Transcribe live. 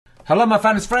Hello, my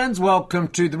fans, friends. Welcome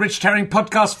to the Richard Herring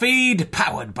podcast feed,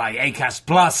 powered by Acast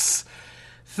Plus.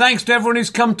 Thanks to everyone who's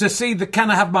come to see the Can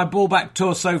I Have My Ball Back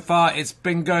tour so far. It's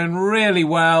been going really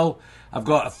well. I've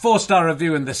got a 4-star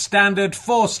review in The Standard,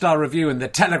 4-star review in The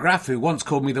Telegraph, who once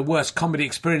called me the worst comedy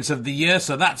experience of the year,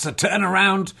 so that's a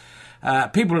turnaround.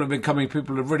 People have been coming,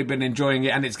 people have really been enjoying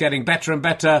it, and it's getting better and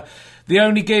better. The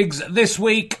only gigs this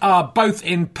week are both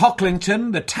in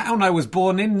Pocklington, the town I was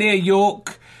born in, near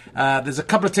York. There's a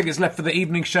couple of tickets left for the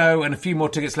evening show and a few more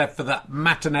tickets left for the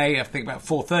matinee, I think about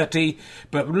 4:30.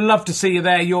 But would love to see you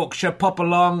there, Yorkshire. Pop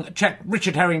along. Check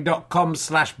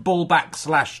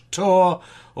richardherring.com/ballback/tour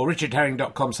or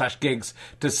richardherring.com/gigs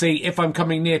to see if I'm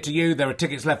coming near to you. There are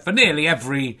tickets left for nearly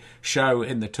every show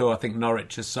in the tour. I think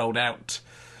Norwich is sold out.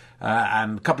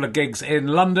 And a couple of gigs in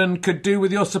London could do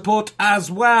with your support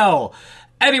as well.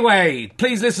 Anyway,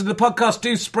 please listen to the podcast.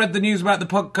 Do spread the news about the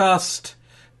podcast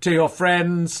to your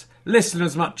friends. Listen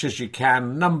as much as you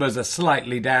can. Numbers are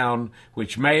slightly down,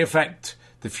 which may affect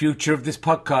the future of this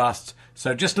podcast.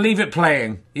 So just leave it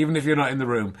playing, even if you're not in the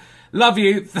room. Love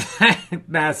you.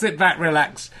 Now sit back,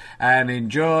 relax, and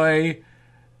enjoy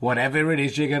whatever it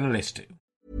is you're going to listen to.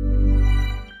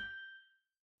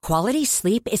 Quality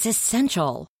sleep is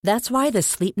essential. That's why the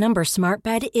Sleep Number Smart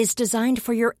Bed is designed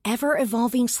for your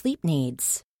ever-evolving sleep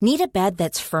needs. Need a bed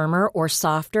that's firmer or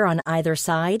softer on either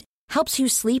side? Helps you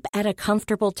sleep at a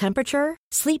comfortable temperature?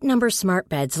 Sleep Number Smart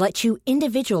Beds let you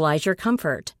individualize your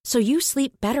comfort, so you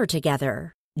sleep better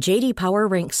together. J.D. Power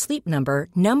ranks Sleep Number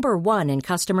number 1 in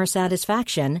customer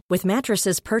satisfaction with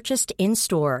mattresses purchased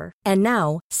in-store. And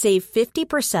now, save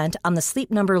 50% on the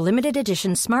Sleep Number Limited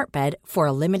Edition Smart Bed for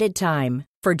a limited time.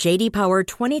 For J.D. Power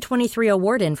 2023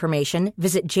 award information,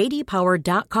 visit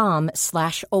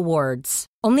jdpower.com/awards.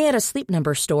 Only at a Sleep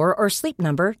Number store or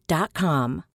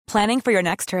sleepnumber.com. Planning for your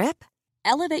next trip?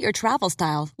 Elevate your travel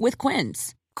style with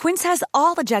Quince. Quince has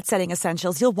all the jet-setting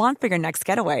essentials you'll want for your next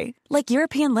getaway, like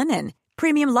European linen,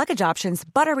 premium luggage options,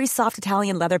 buttery soft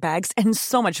Italian leather bags, and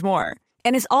so much more.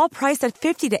 And is all priced at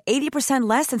 50 to 80%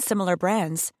 less than similar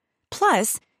brands.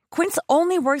 Plus, Quince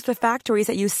only works with factories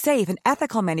that use safe and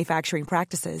ethical manufacturing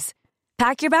practices.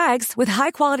 Pack your bags with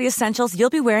high-quality essentials you'll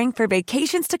be wearing for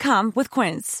vacations to come with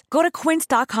Quince. Go to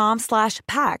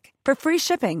quince.com/pack for free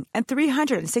shipping and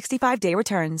 365-day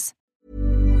returns.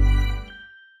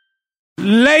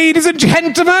 Ladies and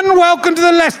gentlemen, welcome to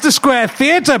the Leicester Square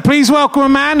Theatre. Please welcome a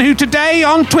man who today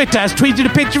on Twitter has tweeted a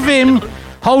picture of him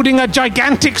holding a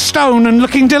gigantic stone and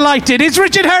looking delighted. It's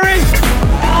Richard Herring!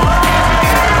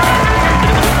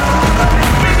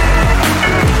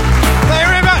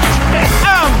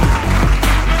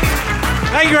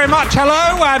 Thank you very much.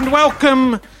 Hello and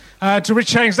welcome to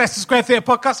Richard Herring's Leicester Square Theatre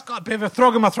podcast. I've got a bit of a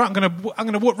frog in my throat. I'm going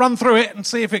to run through it and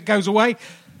see if it goes away.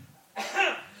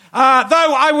 Though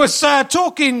I was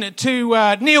talking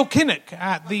to Neil Kinnock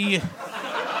at the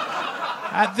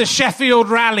Sheffield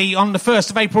Rally on the 1st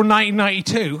of April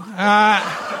 1992,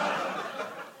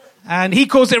 and he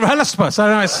calls it RHLSTP. So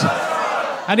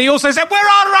and he also said, "We're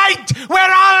all right. We're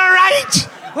all right.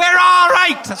 We're all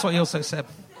right." That's what he also said.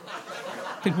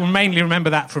 People mainly remember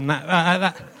that from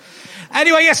that.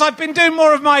 Anyway, yes, I've been doing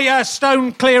more of my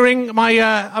stone clearing.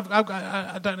 I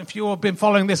don't know if you've all been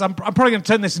following this. I'm probably going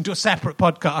to turn this into a separate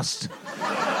podcast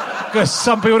because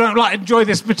some people don't enjoy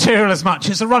this material as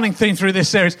much. It's a running theme through this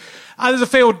series. There's a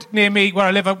field near me where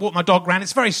I live. I walk my dog around.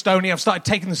 It's very stony. I've started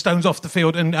taking the stones off the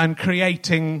field and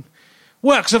creating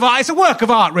works of art. It's a work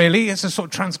of art, really. It's a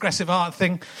sort of transgressive art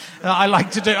thing that I like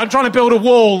to do. I'm trying to build a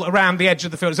wall around the edge of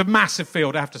the field. It's a massive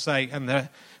field, I have to say, and there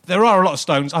are a lot of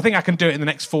stones. I think I can do it in the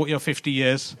next 40 or 50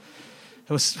 years.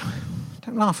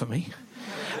 Don't laugh at me.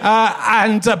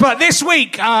 But this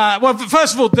week,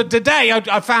 first of all, today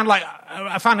I found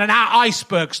an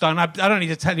iceberg stone. I don't need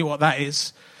to tell you what that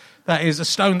is. That is a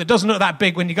stone that doesn't look that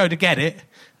big when you go to get it,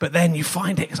 but then you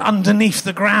find it's underneath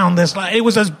the ground. It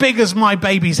was as big as my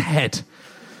baby's head.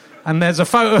 And there's a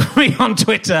photo of me on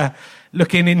Twitter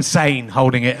looking insane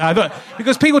holding it.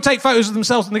 Because people take photos of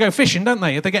themselves when they go fishing, don't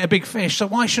they? If they get a big fish. So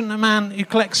why shouldn't a man who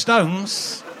collects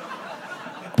stones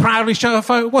proudly show a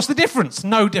photo? What's the difference?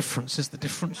 No difference is the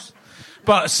difference.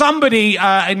 But somebody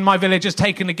in my village has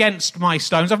taken against my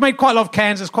stones. I've made quite a lot of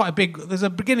cairns. There's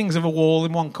a beginnings of a wall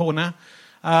in one corner.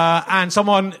 And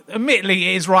someone, admittedly,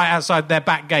 it is right outside their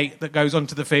back gate that goes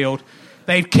onto the field.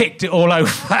 They've kicked it all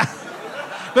over.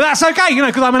 But that's okay,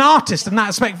 because I'm an artist, and that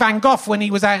aspect. Van Gogh, when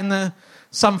he was out in the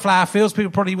sunflower fields,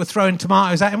 people probably were throwing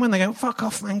tomatoes at him when they go, "Fuck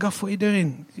off, Van Gogh, what are you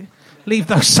doing? Leave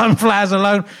those sunflowers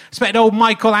alone." I expect old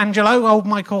Michelangelo,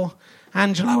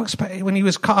 I expect when he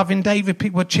was carving David,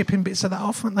 people were chipping bits of that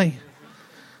off, weren't they?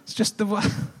 It's just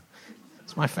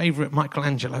It's my favourite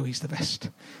Michelangelo. He's the best.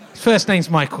 His first name's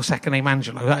Michael, second name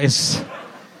Angelo. That is... He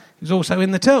was also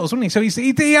in the Turtles, wasn't he? So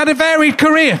he had a varied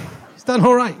career. He's done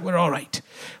all right. We're all right.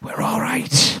 We're all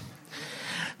right.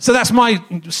 So that's my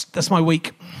week. That's my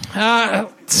week.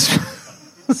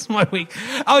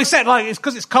 Oh, he said, it's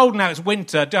because it's cold now, it's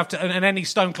winter, and any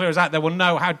stone clearers out there will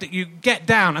know how you get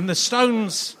down, and the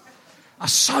stones are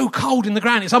so cold in the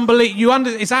ground. It's unbelievable.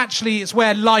 It's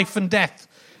where life and death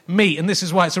meet, and this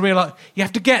is why it's a real... You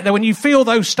have to get there. When you feel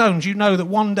those stones, you know that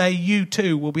one day you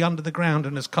too will be under the ground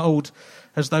and as cold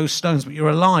as those stones, but you're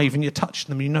alive and you're touching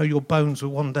them. You know your bones will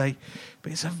one day.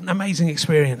 But it's an amazing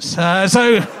experience.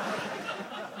 So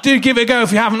do give it a go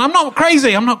if you haven't. I'm not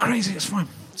crazy. It's fine.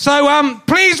 So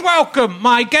please welcome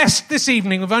my guest this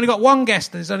evening. We've only got one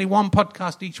guest. There's only one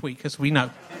podcast each week, as we know.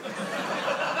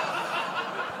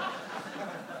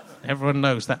 Everyone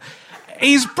knows that.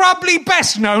 He's probably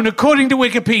best known, according to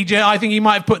Wikipedia. I think he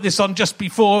might have put this on just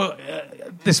before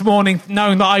this morning,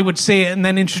 knowing that I would see it and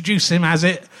then introduce him as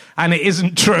it, and it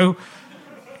isn't true.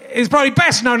 He's probably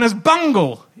best known as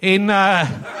Bungle in... Not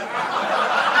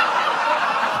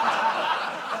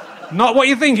what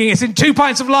you're thinking. It's in 2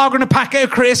 pints of lager and a packet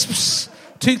of crisps.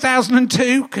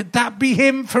 2002. Could that be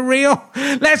him for real?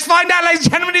 Let's find out, ladies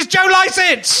and gentlemen. It's Joe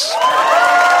Lycett.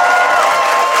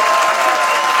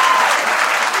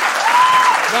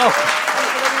 Well,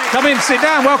 come in, sit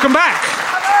down. Welcome back.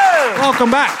 Hello.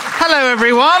 Welcome back. Hello,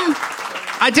 everyone.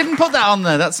 I didn't put that on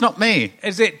there. That's not me.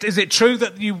 Is it true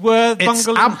that you were Bungle? It's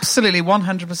absolutely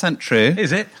 100% true.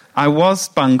 Is it? I was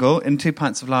Bungle in 2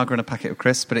 pints of lager and a packet of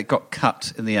crisps, but it got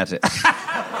cut in the edit.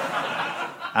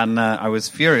 And I was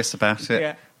furious about it,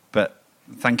 yeah. But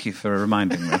thank you for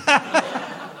reminding me.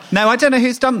 No, I don't know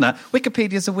who's done that.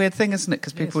 Wikipedia's a weird thing, isn't it?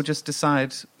 Because people just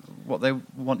decide what they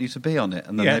want you to be on it,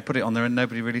 and then they put it on there and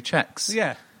nobody really checks.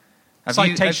 Yeah.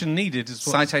 Citation needed as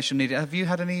well. Citation needed. Have you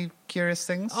had any curious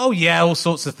things? Oh, yeah, all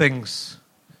sorts of things.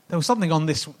 There was something on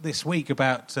this week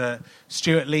about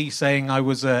Stuart Lee saying I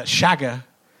was a shagger,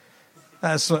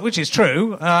 which is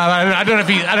true. I don't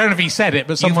know if he said it,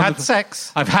 but someone... You've had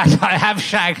sex? I have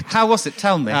shagged. How was it?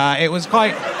 Tell me. It was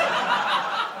quite...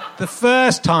 The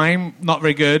first time, not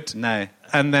very good. No.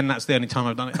 And then that's the only time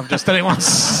I've done it. I've just done it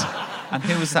once. And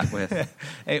who was that with?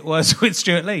 It was with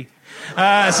Stuart Lee.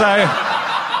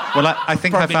 Well, I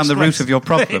think I found the root of your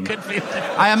problem. It could be.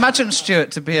 I imagine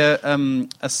Stuart to be a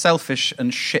selfish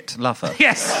and shit lover.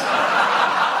 Yes.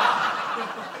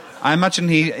 I imagine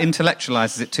he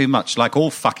intellectualises it too much, like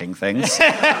all fucking things.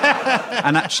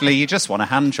 And actually, you just want a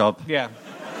hand job. Yeah.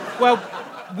 Well,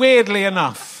 weirdly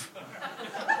enough,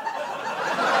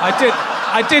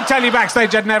 I did tell you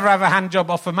backstage I'd never have a hand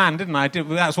job off a man, didn't I? That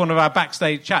was one of our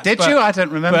backstage chats. Did you? I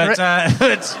don't remember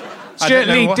it. Stuart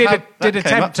Lee did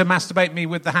attempt to masturbate me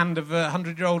with the hand of a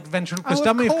 100-year-old ventriloquist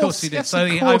dummy. Of course he did. Yes, so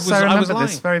I remember lying.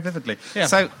 this very vividly. Yeah.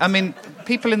 So, I mean,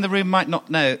 people in the room might not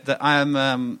know that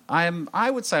I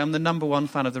would say I'm the number one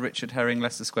fan of the Richard Herring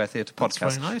Leicester Square Theatre podcast.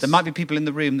 That's very nice. There might be people in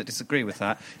the room that disagree with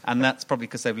that, and that's probably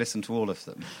because they've listened to all of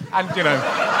them. And,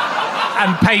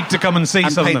 and paid to come and see some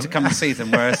of them. And paid to come and see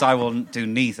them, whereas I will do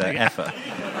neither, ever.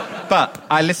 But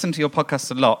I listen to your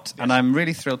podcast a lot, and I'm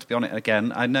really thrilled to be on it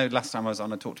again. I know last time I was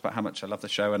on, I talked about how much I love the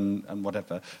show and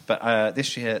whatever. But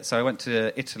this year, so I went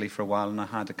to Italy for a while, and I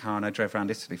had a car, and I drove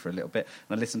around Italy for a little bit,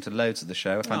 and I listened to loads of the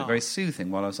show. I found it very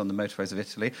soothing while I was on the motorways of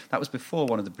Italy. That was before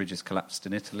one of the bridges collapsed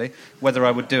in Italy. Whether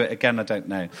I would do it again, I don't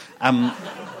know.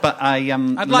 But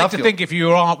I'd like to think if you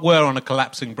were on a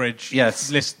collapsing bridge, yes,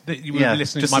 you would be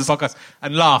listening to my podcast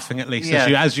and laughing at least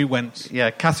as you went. Yeah,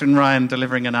 Catherine Ryan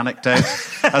delivering an anecdote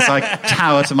as I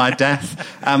tower to my death.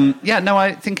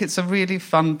 I think it's a really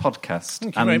fun podcast.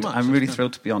 Thank you very much. I'm really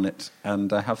thrilled to be on it,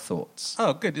 and I have thoughts.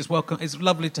 Oh, good. It's welcome. It's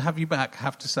lovely to have you back, I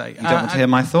have to say. You don't want to hear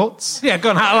my thoughts? Yeah,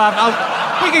 go on. We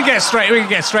can get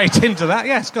straight into that.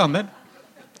 Yes, go on then.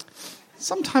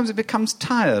 Sometimes it becomes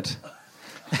tired.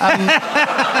 I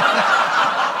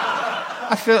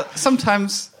feel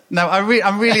sometimes... No,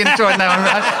 I'm really enjoying it now.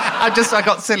 I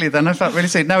got silly then. I felt really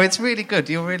silly. No, it's really good.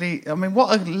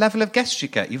 What a level of guests you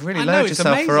get. You've really lowered yourself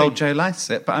amazing. For old Joe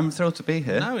Lycett, but I'm thrilled to be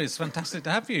here. No, it's fantastic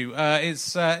to have you.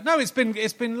 It's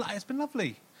been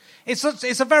lovely.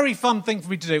 It's a very fun thing for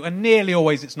me to do, and nearly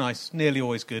always it's nice, nearly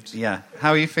always good. Yeah.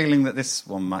 How are you feeling that this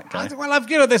one might go?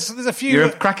 There's a few.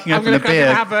 You're cracking open a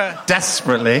beer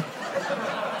desperately.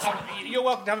 You're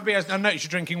welcome to have a beer. I notice you're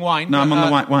drinking wine. No, I'm on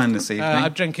the white wine this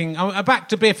evening. I'm back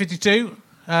to Beer 52.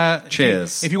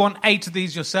 Cheers. If you want 8 of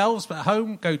these yourselves at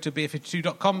home, go to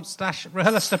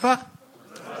beer52.com/RHLStepper.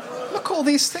 Look at all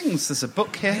these things. There's a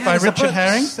book here by Richard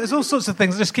Herring. There's all sorts of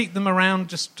things. Just keep them around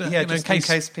just in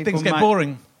case people things get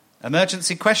boring.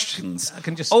 Emergency questions. I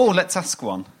can just... Oh, let's ask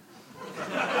one.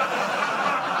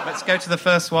 Let's go to the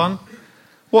first one.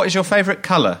 What is your favourite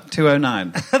colour?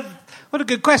 209. What a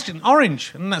good question.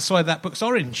 Orange, and that's why that book's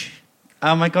orange.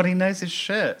 Oh my God, he knows his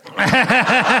shirt.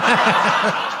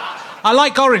 I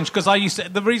like orange because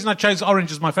the reason I chose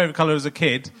orange as my favourite colour as a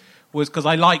kid was because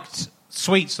I liked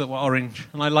sweets that were orange,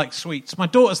 and I like sweets. My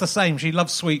daughter's the same. She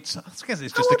loves sweets. I guess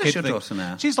it's just How a old kid is your thing. daughter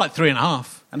now? She's like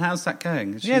 3.5. And how's that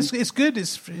going? Yeah, it's good.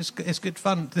 It's good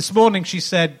fun. This morning she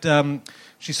said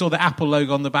she saw the Apple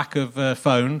logo on the back of her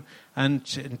phone, and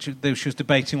she was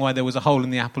debating why there was a hole in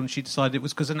the apple, and she decided it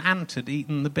was because an ant had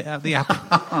eaten the bit out of the apple.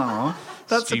 Aww,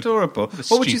 that's Stupid. adorable.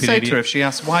 What would you say to her if she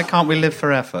asked, why can't we live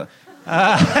forever?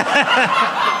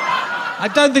 I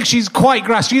don't think she's quite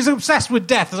grasped. She's obsessed with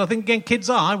death, as I think again kids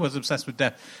are. I was obsessed with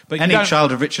death. But Any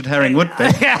child of Richard Herring would be.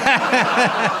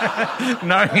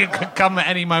 No, it could come at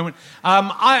any moment.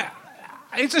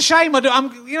 It's a shame.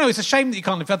 It's a shame that you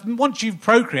can't live. Once you've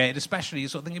procreated, especially, you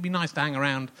sort of think it'd be nice to hang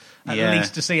around at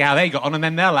least to see how they got on, and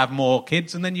then they'll have more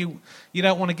kids, and then you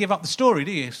don't want to give up the story,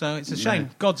 do you? So it's a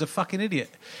shame. God's a fucking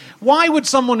idiot. Why would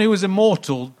someone who is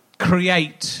immortal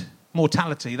create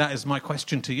mortality? That is my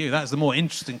question to you. That is the more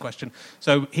interesting question.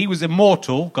 So he was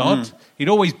immortal, God. He'd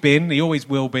always been. He always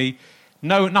will be.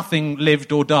 No, nothing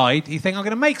lived or died. You think, I'm going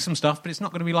to make some stuff, but it's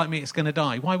not going to be like me, it's going to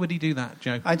die. Why would he do that,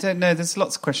 Joe? I don't know. There's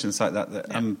lots of questions like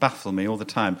that baffle me all the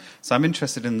time. So I'm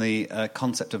interested in the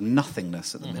concept of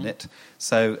nothingness at the minute.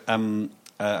 So I'm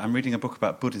reading a book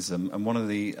about Buddhism, and one of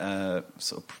the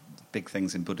sort of big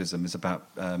things in Buddhism is about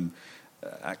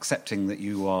accepting that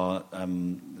you are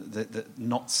the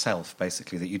not self,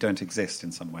 basically, that you don't exist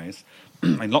in some ways.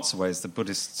 In lots of ways, the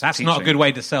Buddhists. That's teaching, not a good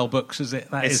way to sell books, is it?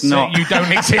 It's not. You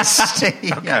don't exist.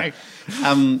 Okay.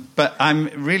 But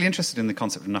I'm really interested in the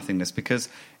concept of nothingness because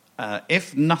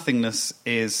if nothingness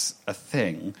is a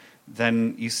thing,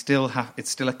 then you still have. It's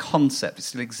still a concept. It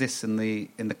still exists in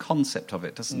the concept of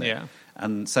it, doesn't it? Yeah.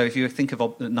 And so if you think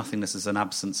of nothingness as an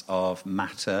absence of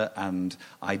matter and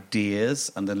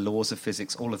ideas and the laws of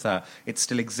physics, all of that, it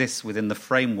still exists within the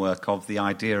framework of the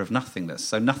idea of nothingness.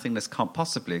 So nothingness can't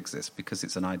possibly exist because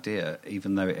it's an idea,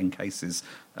 even though it encases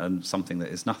something that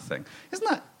is nothing. Isn't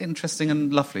that interesting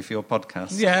and lovely for your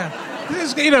podcast? Yeah.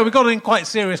 We got in quite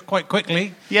serious quite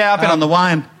quickly. Yeah, I've been on the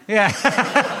wine. Yeah.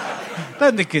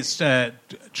 Don't think it's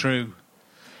true.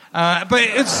 But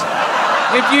it's...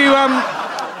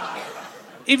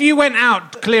 If you went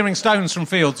out clearing stones from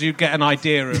fields, you'd get an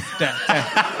idea of death.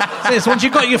 So it's once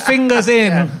you've got your fingers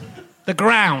in the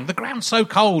ground's so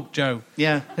cold, Joe.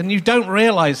 Yeah. And you don't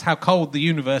realise how cold the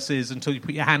universe is until you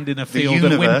put your hand in a field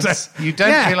in winter. You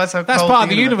don't realise how cold that's part of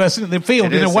the universe. The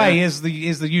field, in a way, yeah. is the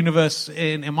universe,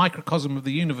 in a microcosm of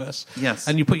the universe. Yes.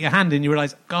 And you put your hand in, you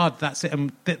realise, God, that's it.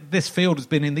 And this field has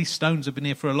been in, these stones have been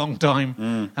here for a long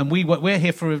time. And we're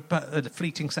here for a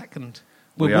fleeting second.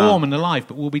 We're warm and alive,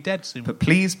 but we'll be dead soon. But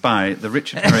please buy the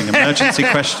Richard Herring Emergency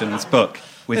Questions book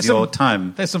with your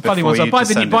time. There's some funny ones. Buy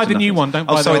the new one. Don't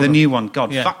buy the new one.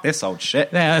 God, fuck this old shit.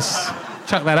 Yeah,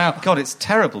 chuck that out. God, it's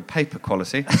terrible paper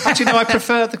quality. Actually, no, I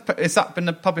prefer Is that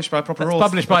been published by a proper author?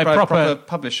 Published by a proper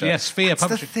publisher. Yes, Sphere That's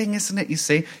Publishing. the thing, isn't it? You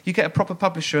see, you get a proper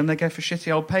publisher and they go for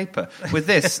shitty old paper. With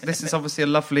this is obviously a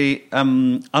lovely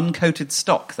uncoated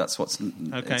stock. That's what's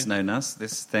it's known as,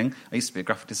 this thing. I used to be a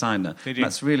graphic designer. Did you?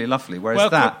 That's really lovely.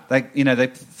 Whereas they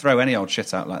throw any old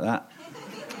shit out like that.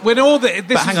 But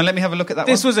hang on, let me have a look at that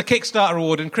one. This was a Kickstarter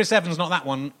award, and Chris Evans, not that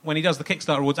one, when he does the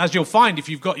Kickstarter awards, as you'll find if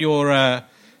you've got your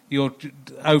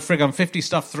oh frig, I'm 50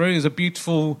 stuff through, there's a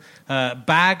beautiful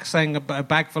bag saying a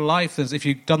bag for life. There's, if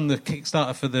you've done the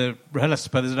Kickstarter for the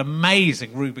RHLSTP, there's an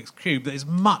amazing Rubik's Cube that is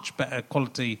much better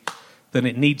quality than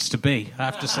it needs to be, I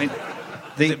have to say.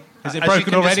 Is it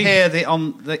broken already? Just hear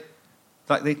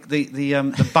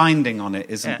the binding on it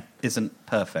isn't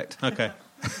perfect. Okay.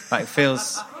 Like it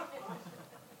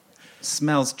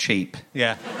smells cheap.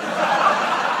 Yeah.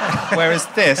 Whereas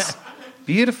this,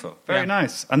 beautiful, very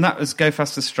nice. And that was Go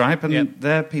Faster Stripe, and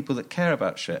they're people that care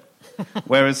about shit.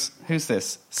 Whereas, who's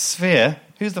this? Sphere?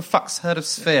 Who's the fuck's heard of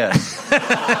Sphere?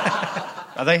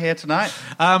 Are they here tonight?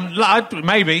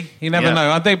 Maybe. You never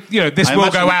know. This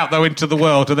will go out, though, into the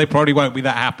world, and they probably won't be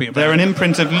that happy about it. They're an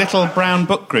imprint of Little Brown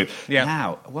Book Group. Yeah.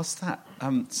 Now, what's that?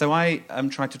 So I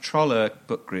tried to troll a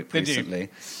book group recently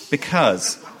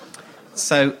because...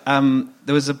 So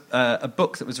there was a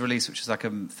book that was released which was like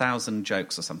 1,000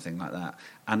 jokes or something like that.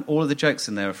 And all of the jokes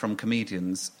in there are from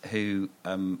comedians who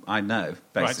I know,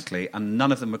 basically. Right. And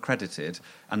none of them were credited.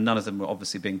 And none of them were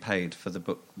obviously being paid for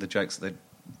the jokes that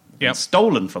they'd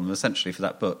stolen from them, essentially, for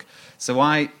that book. So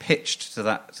I pitched to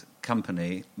that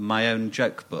company my own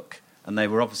joke book. And they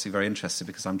were obviously very interested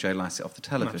because I'm Joe Lycett off the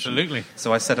television. Absolutely.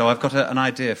 So I said, I've got an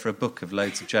idea for a book of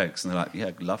loads of jokes. And they're like,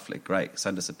 yeah, lovely, great,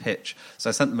 send us a pitch. So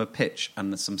I sent them a pitch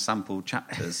and some sample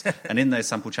chapters. And in those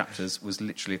sample chapters was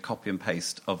literally a copy and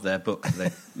paste of their book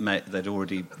they'd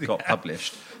already got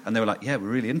published. And they were like, yeah, we're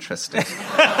really interested.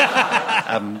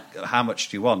 How much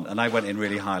do you want? And I went in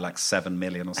really high, like 7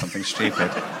 million or something stupid.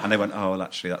 And they went, oh, well,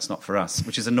 actually, that's not for us,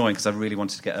 which is annoying because I really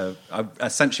wanted to I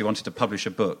essentially wanted to publish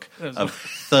a book of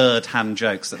third-hand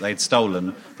jokes that they'd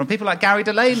stolen from people like Gary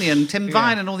Delaney and Tim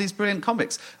Vine and all these brilliant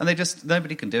comics. And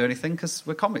nobody can do anything because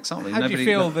we're comics, aren't we? How do you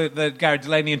feel that Gary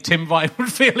Delaney and Tim Vine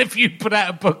would feel if you put out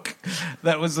a book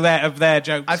that was of their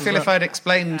jokes? I feel if I'd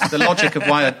explained the logic of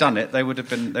why I'd done it, they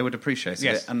would appreciate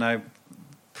it. And I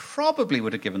probably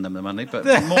would have given them the money, but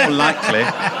more likely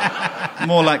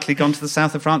gone to the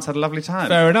south of France, had a lovely time.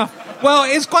 Fair enough. Well,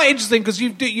 it's quite interesting because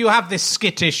you have this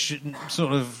skittish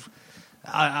sort of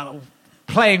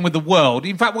playing with the world.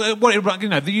 In fact,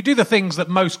 you do the things that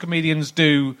most comedians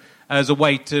do as a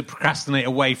way to procrastinate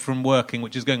away from working,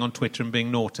 which is going on Twitter and being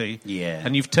naughty. Yeah.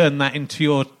 And you've turned that into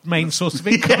your main source of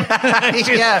income,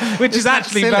 which is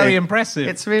actually very impressive.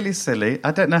 It's really silly.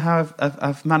 I don't know how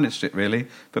I've managed it, really,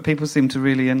 but people seem to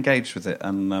really engage with it,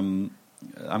 and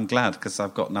I'm glad because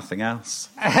I've got nothing else.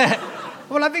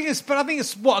 Well, I think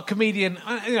it's what a comedian.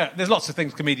 There's lots of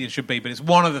things comedians should be, but it's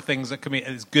one of the things that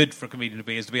is good for a comedian to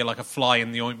be is to be like a fly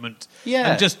in the ointment. Yeah.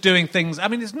 And just doing things. I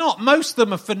mean, it's not. Most of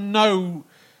them are for no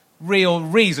real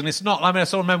reason. It's not. I mean, I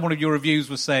still remember one of your reviews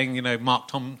was saying,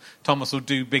 Mark Thomas will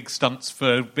do big stunts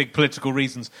for big political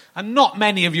reasons, and not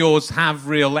many of yours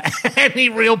have any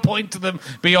real point to them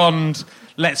beyond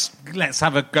let's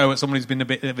have a go at someone who's been a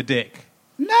bit of a dick.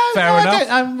 Fair enough.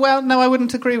 I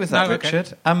wouldn't agree with that,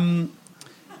 Richard. Okay.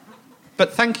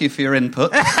 But thank you for your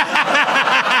input. No,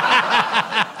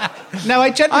 I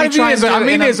generally try. I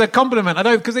mean, it's a compliment. I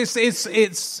don't because it's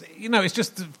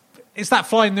just. It's that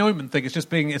fly in the ointment thing. It's just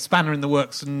being a spanner in the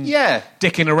works and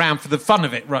dicking around for the fun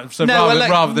of it, right? So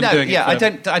rather than doing it. Yeah,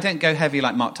 I don't go heavy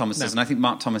like Mark Thomas does, and I think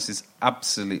Mark Thomas is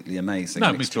absolutely amazing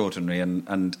and extraordinary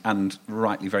and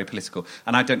rightly very political.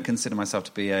 And I don't consider myself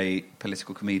to be a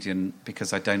political comedian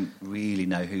because I don't really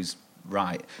know who's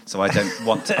right. So I don't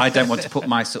want to put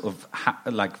my sort of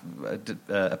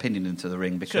opinion into the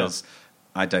ring because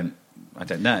I don't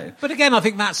know. But again, I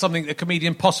think that's something a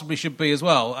comedian possibly should be as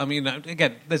well. I mean,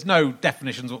 again, there's no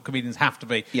definitions of what comedians have to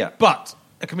be. Yeah. But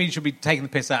a comedian should be taking the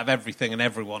piss out of everything and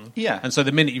everyone. Yeah. And so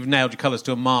the minute you've nailed your colours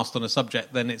to a mast on a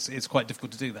subject, then it's quite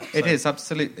difficult to do that. It is,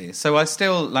 absolutely. So I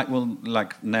still will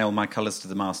nail my colours to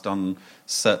the mast on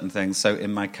certain things. So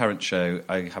in my current show,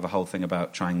 I have a whole thing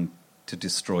about trying to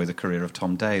destroy the career of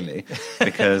Tom Daley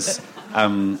because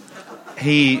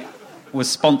he was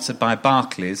sponsored by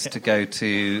Barclays to go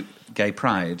to Gay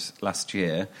Pride last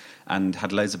year and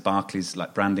had loads of Barclays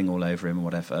branding all over him or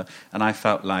whatever, and I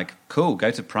felt like, cool,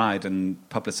 go to Pride and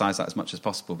publicise that as much as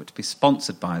possible, but to be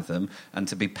sponsored by them and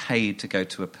to be paid to go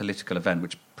to a political event,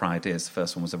 which Pride is, the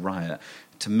first one was a riot,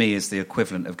 to me is the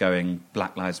equivalent of going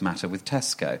Black Lives Matter with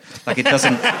Tesco.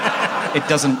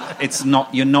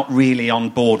 You're not really on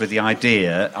board with the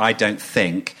idea, I don't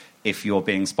think, if you're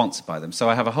being sponsored by them. So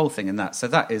I have a whole thing in that. So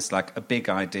that is a big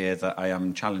idea that I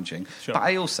am challenging. Sure. But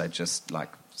I also just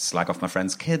slag off my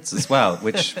friends' kids as well,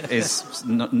 which is,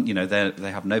 not,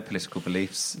 they have no political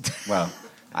beliefs. Well,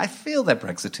 I feel they're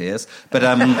Brexiteers, but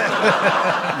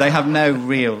they have no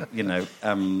real,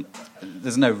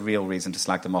 there's no real reason to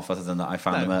slag them off other than that I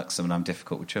find them irksome and I'm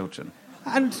difficult with children.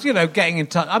 And, getting in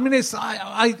touch. I mean,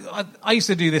 I used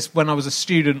to do this when I was a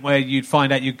student where you'd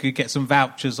find out you could get some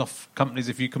vouchers off companies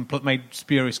if you made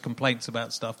spurious complaints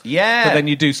about stuff. Yeah. But then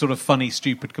you do sort of funny,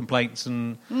 stupid complaints.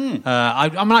 And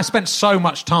I spent so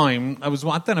much time. I don't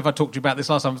know if I talked to you about this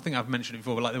last time. I think I've mentioned it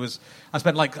before. But I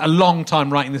spent a long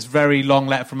time writing this very long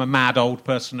letter from a mad old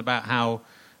person about how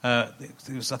I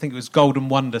think it was Golden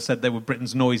Wonder said they were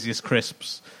Britain's noisiest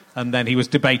crisps. And then he was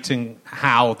debating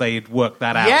how they'd worked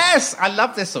that out. Yes, I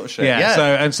love this sort of shit.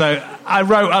 Yeah. So I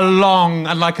wrote a long,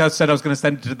 and like I said, I was going to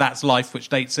send it to That's Life, which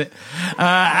dates it,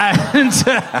 about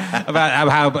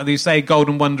how you say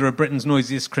Golden Wonder are Britain's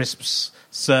noisiest crisps,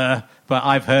 sir. But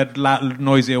I've heard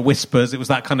noisier whispers. It was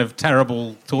that kind of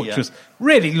terrible, torturous,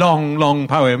 really long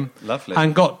poem. Lovely.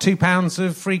 And got £2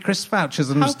 of free crisp vouchers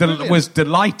and was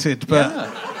delighted, but.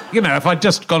 Yeah. If I'd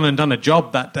just gone and done a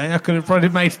job that day, I could have probably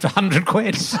made 100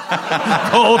 quid for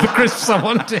all the crisps I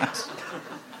wanted.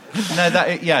 No,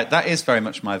 that is very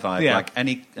much my vibe. Yeah.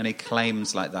 Any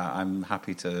claims like that, I'm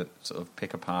happy to sort of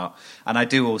pick apart. And I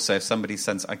do also, if somebody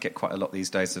sends, I get quite a lot these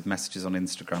days of messages on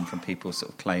Instagram from people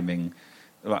sort of claiming,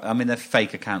 they're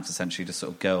fake accounts essentially, just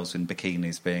sort of girls in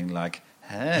bikinis being like,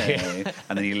 hey.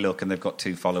 And then you look and they've got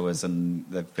 2 followers and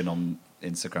they've been on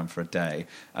Instagram for a day,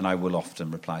 and I will often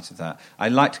reply to that. I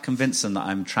like to convince them that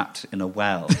I'm trapped in a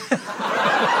well.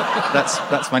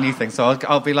 That's my new thing. So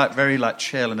I'll be like very like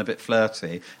chill and a bit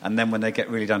flirty, and then when they get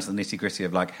really down to the nitty gritty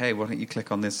of like, hey, why don't you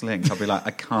click on this link? I'll be like,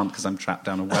 I can't because I'm trapped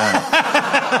down a well.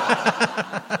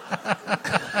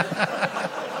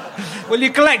 Well,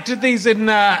 you collected these in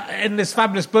this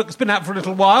fabulous book. It's been out for a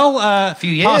little while. A few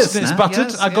years It's now. buttered.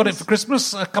 Yes, I got it for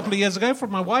Christmas a couple of years ago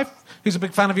from my wife, who's a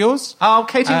big fan of yours. Oh,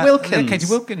 Katie Wilkins. Yeah, Katie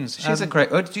Wilkins. She's a great...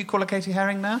 Oh, did you call her Katie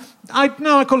Herring now? I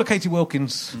call her Katie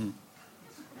Wilkins.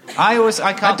 I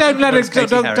can't...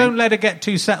 Don't let her get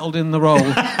too settled in the role.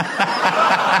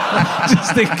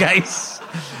 Just in case.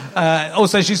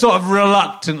 Also, she sort of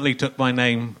reluctantly took my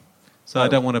name. So I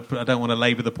don't want to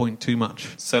labour the point too much.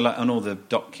 So, like on all the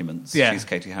documents, she's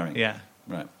Katie Herring. Yeah,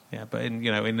 right. Yeah, but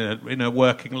in her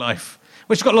working life,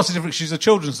 well, she's got lots of different. She's a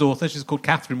children's author. She's called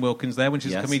Catherine Wilkins there. When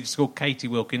she's a comedian, she's called Katie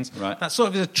Wilkins. Right. That sort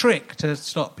of is a trick to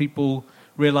stop people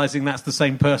realising that's the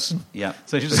same person. Yeah.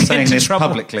 So she's saying this trouble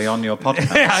publicly on your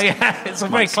podcast. yeah. It's a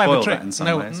very clever trick.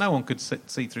 No one could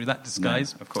see through that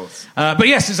disguise. No, of course. But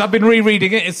yes, I've been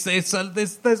rereading it.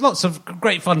 There's lots of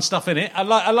great fun stuff in it.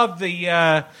 I love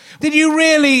the. Did you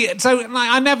really? So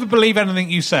I never believe anything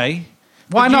you say.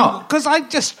 Why not? Because I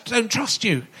just don't trust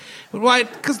you. Right?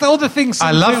 Because all the things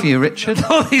I love you, Richard.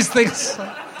 All these things.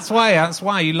 That's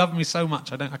why you love me so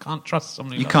much. I can't trust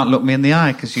somebody. You can't look me in the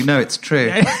eye because you know it's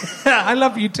true. I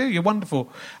love you too. You're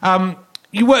wonderful.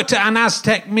 You worked at an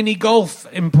Aztec mini golf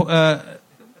place.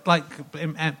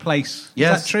 Yes. Is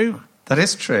that true? That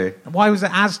is true. Why was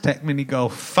it Aztec mini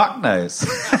golf? Fuck knows.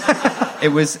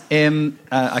 It was in,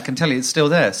 I can tell you, it's still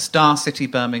there, Star City,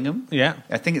 Birmingham. Yeah.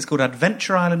 I think it's called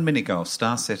Adventure Island Mini Golf,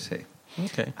 Star City.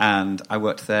 Okay. And I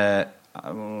worked there,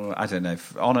 I don't know,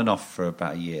 on and off for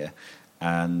about a year.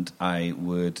 And I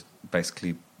would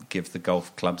basically give the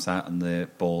golf clubs out and the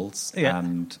balls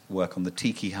and work on the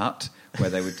tiki hut where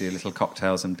they would do little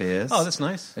cocktails and beers. Oh, that's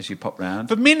nice. As you pop round.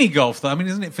 For mini golf, though, I mean,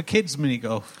 isn't it for kids mini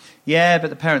golf? Yeah, but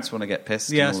the parents want to get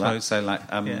pissed and all I that. So,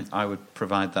 I would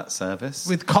provide that service.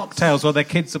 With cocktails while their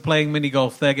kids are playing mini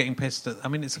golf, they're getting pissed at... I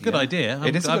mean, it's a good idea.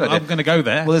 It is a good idea. I'm going to go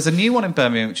there. Well, there's a new one in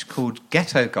Birmingham which is called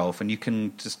Ghetto Golf, and you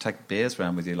can just take beers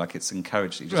around with you. Like, it's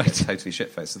encouraged. You just get totally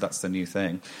shit-faced, so that's the new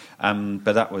thing.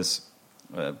 But that was...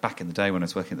 back in the day when I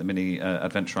was working at the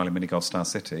Adventure Island Mini Golf Star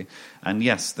City, and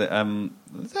yes, it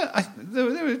was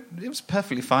a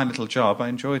perfectly fine little job. I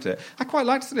enjoyed it. I quite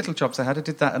liked the little jobs I had. I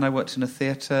did that, and I worked in a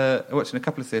theatre. I worked in a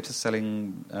couple of theatres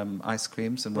selling ice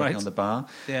creams and working on the bar.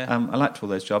 Yeah. I liked all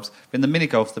those jobs. But in the mini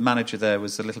golf, the manager there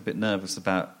was a little bit nervous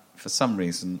for some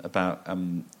reason, about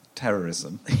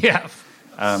terrorism. Yeah.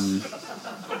 And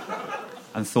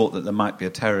thought that there might be a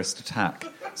terrorist attack.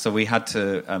 So we had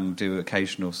to do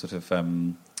occasional sort of,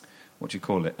 what do you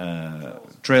call it,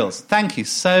 drills. Thank you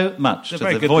so much to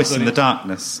the voice in the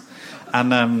darkness.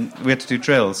 And we had to do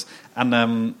drills.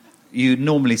 And you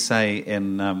normally say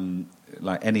in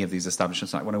like any of these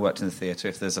establishments, like when I worked in the theatre,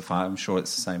 if there's a fire, I'm sure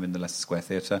it's the same in the Leicester Square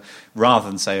Theatre, rather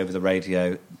than say over the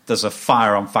radio, there's a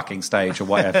fire on fucking stage or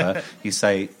whatever, you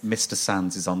say, Mr.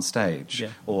 Sands is on stage,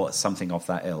 or something of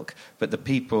that ilk. But the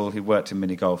people who worked in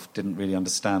mini golf didn't really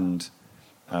understand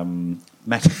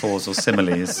metaphors or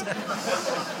similes.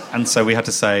 And so we had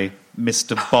to say,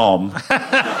 Mr. Bomb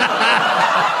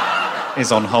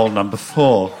is on hole number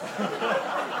 4.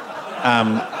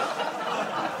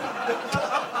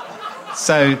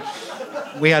 So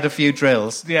we had a few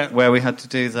drills where we had to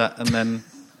do that, and then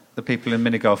the people in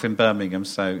mini golf in Birmingham,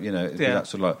 so, you know, that's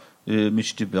sort of like,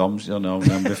 Mr. Bomb's on hole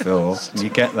number 4. And you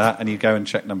get that, and you go and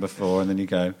check number 4, and then you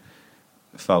go,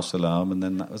 false alarm, and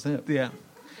then that was it. Yeah.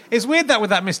 It's weird that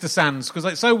with that Mr. Sands, because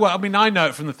like, so well, I mean, I know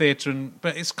it from the theatre,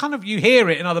 but it's kind of, you hear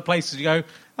it in other places, you go,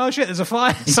 oh shit, there's a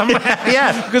fire somewhere.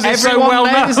 Yeah, because it's everyone so well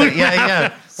knows known. it.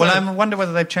 Yeah. So, well, I wonder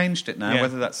whether they've changed it now,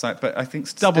 whether that's like, but I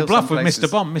think double bluff with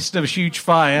Mr. Bomb, Mr. Huge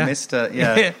Fire.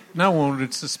 Mr. No one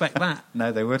would suspect that.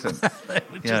 No, they wouldn't. They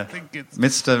would just think it's...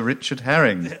 Mr. Richard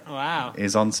Herring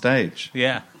is on stage.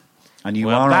 Yeah. And you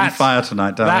are on fire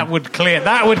tonight, darling. That would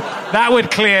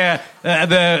clear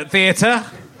the theatre.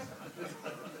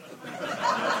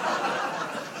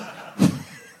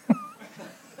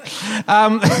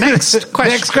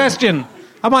 Next question.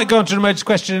 I might go on to an emergency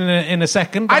question in a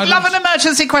second. I'd love an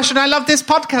emergency question. I love this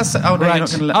podcast. Oh, no, right. You're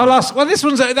not gonna let I'll ask. Well, this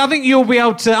one's. I think you'll be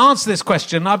able to answer this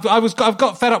question. I've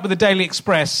got fed up with the Daily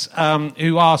Express,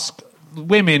 who asked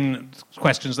women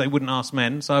questions they wouldn't ask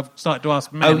men, so I've started to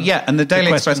ask men. Oh, yeah, and the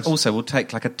Daily Express questions. also will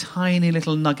take like a tiny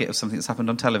little nugget of something that's happened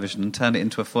on television and turn it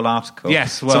into a full article.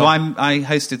 Yes, well... So I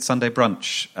hosted Sunday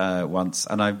Brunch once,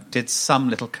 and I did some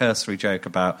little cursory joke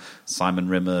about Simon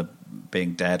Rimmer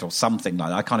being dead or something like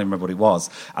that. I can't even remember what it was.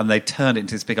 And they turned it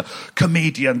into this big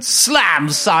comedian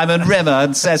slams Simon Rimmer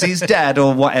and says he's dead,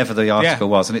 or whatever the article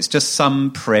was. And it's just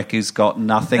some prick who's got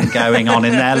nothing going on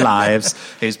in their lives,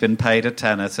 who's been paid a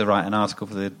tenner to write an article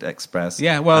for the Express.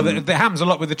 Yeah, well, that happens a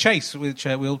lot with The Chase, which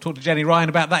we'll talk to Jenny Ryan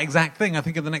about that exact thing, I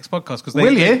think, in the next podcast. Because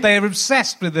Will you? They're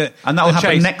obsessed with it. And that will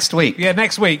happen next week. Yeah,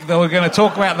 next week. We're going to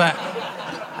talk about that.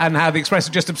 And how the Express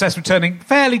are just obsessed with turning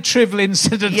fairly trivial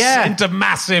incidents into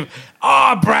massive...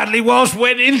 Bradley Walsh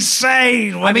went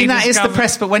insane. I mean, that is the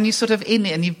press, but when you're sort of in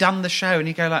it and you've done the show and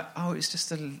you go like, oh, it's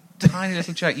just a tiny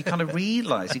little joke, you kind of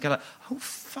realise, you go like, oh,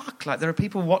 fuck, like there are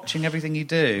people watching everything you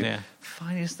do. Yeah.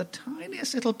 Fine, it's the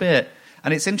tiniest little bit.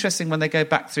 And it's interesting when they go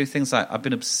back through things like, I've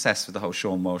been obsessed with the whole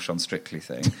Sean Walsh on Strictly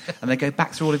thing, and they go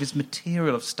back through all of his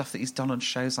material of stuff that he's done on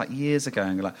shows like years ago,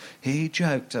 and go like, he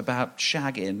joked about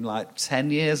shagging like 10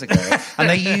 years ago, and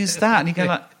they use that, and you go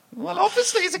like, well,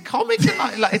 obviously he's a comic,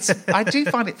 and I do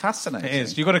find it fascinating. It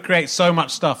is. You've got to create so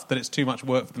much stuff that it's too much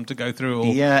work for them to go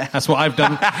through. Yeah. That's what I've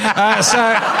done.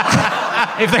 So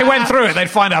if they went through it, they'd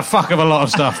find out a fuck of a lot of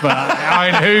stuff. But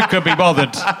I mean, who could be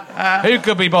bothered? Who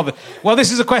could be bothered? Well,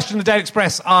 this is a question the Daily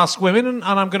Express asks women, and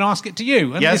I'm going to ask it to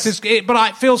you. And yes. But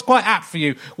it feels quite apt for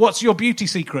you. What's your beauty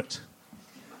secret?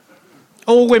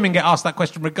 All women get asked that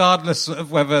question, regardless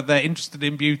of whether they're interested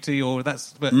in beauty or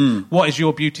that's... But what is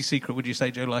your beauty secret, would you say,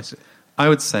 Joe Lycett? I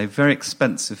would say very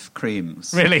expensive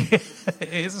creams. Really?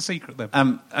 It is a secret,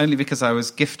 then. Only because I was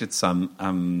gifted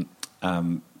some,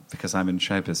 because I'm in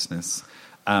show business.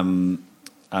 What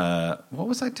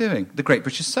was I doing? The Great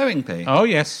British Sewing Bee. Oh,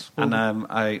 yes. And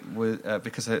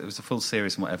because it was a full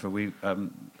series and whatever,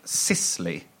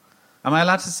 Sisley. Am I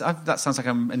allowed to... that sounds like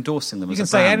I'm endorsing them as a brand. You can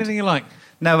say anything you like.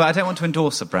 No, but I don't want to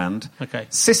endorse a brand. Okay.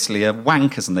 Sisley are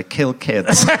wankers and they kill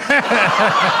kids. There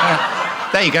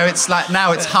you go. It's like,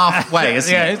 now it's halfway,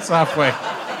 isn't it? Yeah, it's halfway.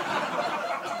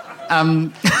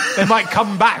 They might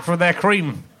come back from their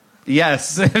cream.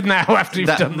 Yes. Now, after you've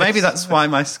done this. Maybe that's why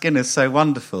my skin is so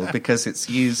wonderful, because it's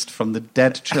used from the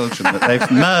dead children that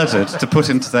they've murdered to put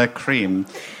into their cream,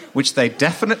 which they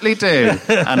definitely do,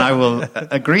 and I will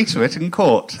agree to it in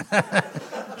court.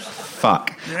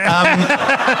 Fuck.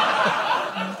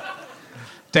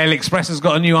 Daily Express has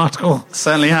got a new article.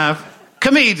 Certainly have.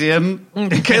 Comedian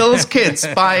kills kids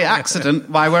by accident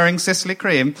by wearing Sisley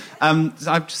cream.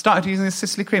 I've started using this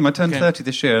Sisley cream. I turned 30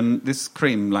 this year, and this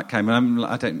cream came. And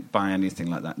I don't buy anything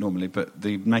like that normally, but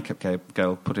the makeup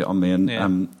girl put it on me,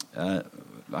 and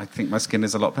I think my skin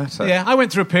is a lot better. Yeah, I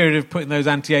went through a period of putting those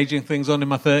anti-aging things on in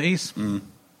my 30s.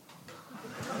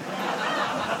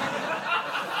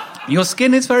 Your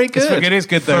skin is very good. It is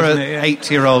good, though, for isn't an it?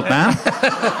 80-year-old man.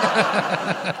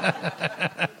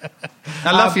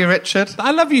 I love you, Richard.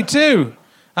 I love you too.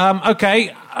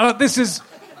 Okay, this is...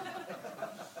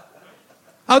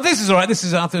 Oh, this is all right. I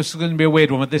thought this was going to be a weird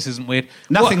one, but this isn't weird.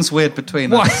 Nothing's weird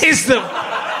between us. What is the...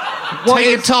 Take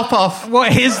your top off.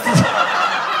 What is the...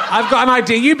 I've got an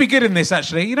idea. You'd be good in this,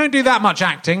 actually. You don't do that much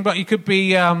acting, but you could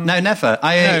be... No, never.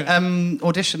 I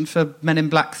auditioned for Men in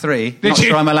Black 3. Did Not you?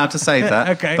 sure I'm allowed to say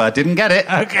that. Okay. But I didn't get it.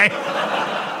 Okay.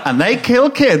 And they kill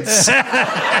kids.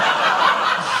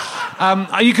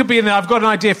 You could be in there. I've got an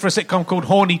idea for a sitcom called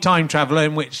Horny Time Traveller,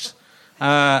 in which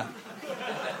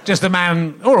just a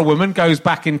man or a woman goes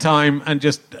back in time and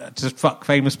just fuck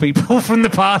famous people from the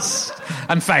past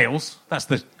and fails. That's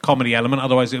the comedy element.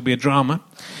 Otherwise, it would be a drama.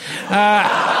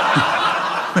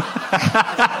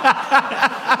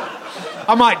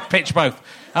 I might pitch both.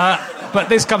 But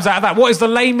this comes out of that. What is the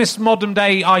lamest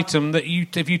modern-day item that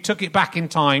if you took it back in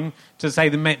time to, say,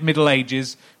 the Middle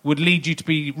Ages, would lead you to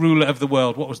be ruler of the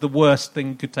world? What was the worst thing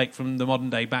you could take from the modern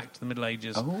day back to the Middle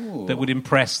Ages that would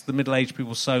impress the middle-aged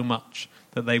people so much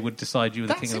that they would decide you were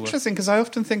the king of the world? That's interesting, because I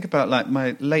often think about, like,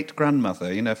 my late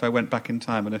grandmother. You know, if I went back in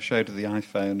time and I showed her the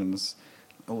iPhone and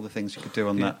all the things you could do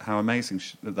on that, how amazing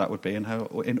that would be, and how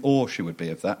in awe she would be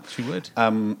of that. She would.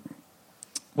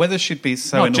 Whether she'd be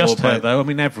so not in just awe her, though. I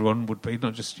mean, everyone would be,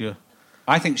 not just you.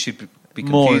 I think she'd be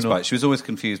More confused by it. She was always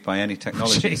confused by any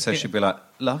technology, so she'd be like,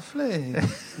 lovely.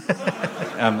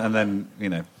 And then,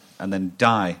 and then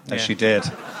die, as she did.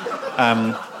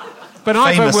 But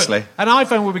famously. An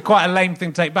iPhone would be quite a lame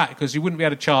thing to take back, because you wouldn't be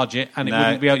able to charge it, and you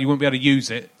wouldn't be able to use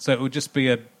it, so it would just be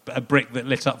a brick that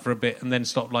lit up for a bit and then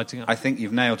stopped lighting up. I think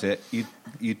you've nailed it.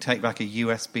 You'd take back a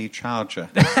USB charger.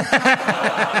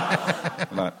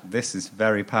 Like, this is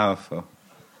very powerful.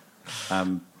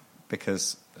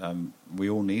 because we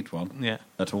all need one. Yeah.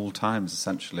 At all times,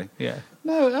 essentially. Yeah.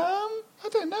 No, I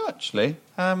don't know, actually.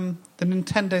 The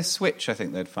Nintendo Switch, I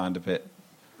think they'd find a bit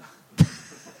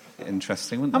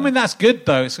interesting, wouldn't they? I mean, that's good,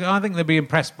 though. I think they'd be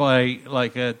impressed by,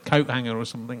 like, a coat hanger or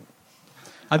something.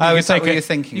 I think is that what you're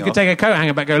thinking You of? could take a coat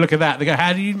hanger back, go, look at that. They go,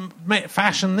 how do you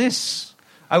fashion this?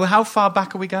 Oh, how far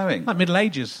back are we going? Like Middle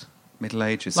Ages. Middle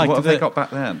Ages. Like So what have they got back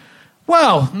then?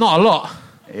 Well, not a lot.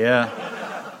 Yeah.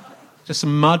 Just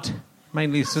some mud,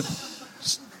 mainly.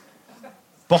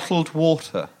 Bottled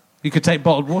water. You could take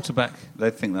bottled water back.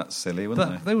 They'd think that's silly,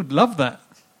 wouldn't they? They would love that.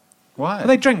 Why? Well,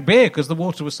 they drank beer because the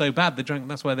water was so bad.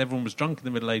 That's why everyone was drunk in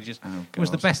the Middle Ages. Oh, it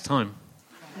was the God. best time.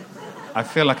 I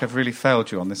feel like I've really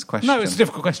failed you on this question. No, it's a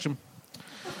difficult question.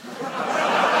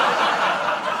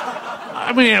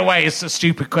 I mean, in a way, it's a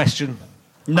stupid question.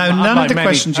 No, none of the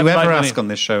questions you ever ask on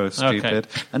this show are stupid.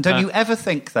 Okay. And don't you ever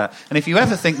think that. And if you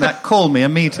ever think that, call me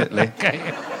immediately.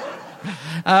 Okay.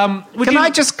 Can I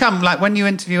just come, like, when you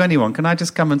interview anyone, can I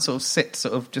just come and sort of sit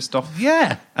sort of just off?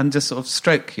 Yeah. And just sort of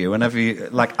stroke you whenever you,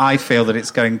 like, I feel that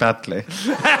it's going badly.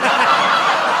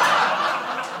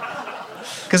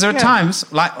 Because there are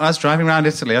times, like, when I was driving around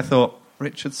Italy, I thought,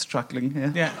 Richard's struggling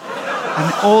here. Yeah.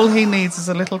 And all he needs is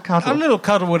a little cuddle. A little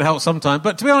cuddle would help sometimes.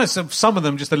 But to be honest, some of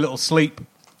them, just a little sleep would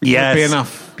be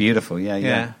enough. Beautiful,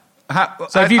 yeah.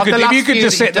 So if you could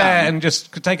just sit there and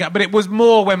just take it. But it was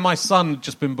more when my son had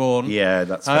just been born. Yeah,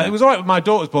 that's fair. It was all right when my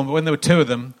daughter was born, but when there were two of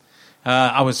them,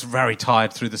 I was very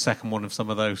tired through the second one of some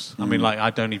of those. I mean, like, I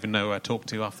don't even know who I talked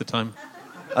to half the time.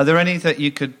 Are there any that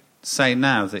you could say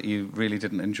now that you really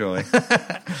didn't enjoy? There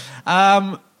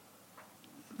are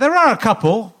a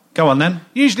couple. Go on, then.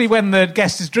 Usually when the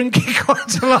guest is drinking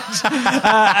quite a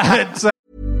lot.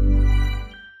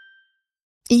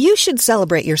 You should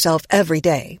celebrate yourself every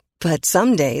day, but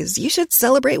some days you should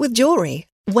celebrate with jewelry.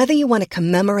 Whether you want to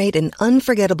commemorate an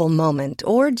unforgettable moment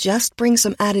or just bring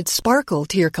some added sparkle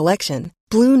to your collection,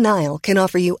 Blue Nile can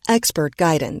offer you expert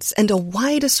guidance and a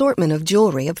wide assortment of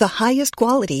jewelry of the highest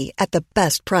quality at the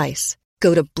best price.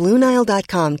 Go to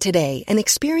BlueNile.com today and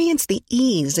experience the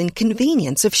ease and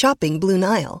convenience of shopping Blue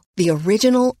Nile, the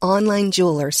original online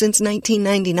jeweler since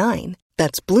 1999.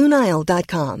 That's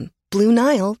BlueNile.com.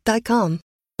 BlueNile.com.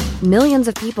 Millions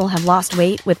of people have lost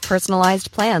weight with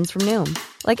personalized plans from Noom.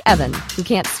 Like Evan, who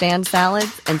can't stand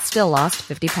salads and still lost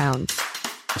 50 pounds.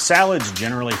 Salads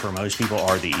generally for most people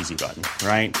are the easy button,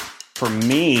 right? For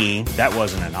me, that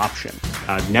wasn't an option.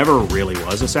 I never really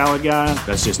was a salad guy.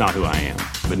 That's just not who I am.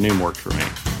 But Noom worked for me.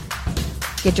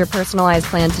 Get your personalized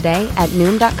plan today at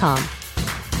Noom.com.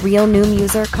 Real Noom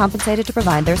user compensated to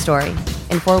provide their story.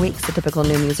 In 4 weeks, the typical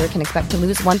Noom user can expect to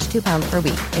lose 1 to 2 pounds per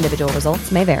week. Individual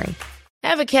results may vary.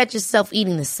 Ever catch yourself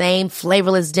eating the same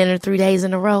flavorless dinner 3 days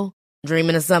in a row?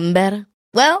 Dreaming of something better?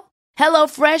 Well,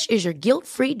 HelloFresh is your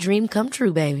guilt-free dream come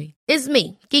true, baby. It's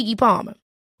me, Keke Palmer.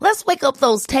 Let's wake up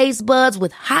those taste buds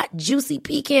with hot, juicy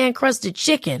pecan-crusted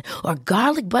chicken or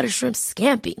garlic butter shrimp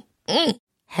scampi.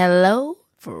 Hello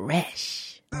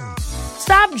Fresh.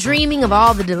 Stop dreaming of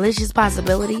all the delicious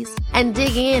possibilities and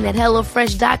dig in at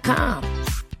HelloFresh.com.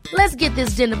 Let's get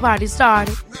this dinner party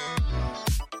started.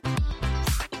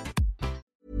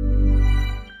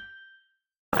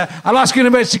 I'll ask you an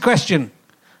emergency question.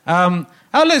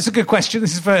 It's a good question.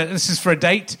 This is for a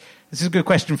date. This is a good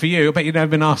question for you. I bet you've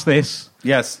never been asked this.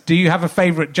 Yes. Do you have a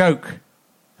favourite joke?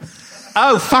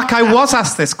 Oh, fuck, I was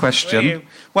asked this question.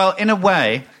 Well, in a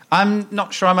way, I'm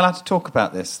not sure I'm allowed to talk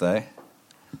about this, though.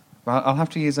 Well, I'll have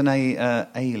to use an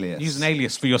alias. Use an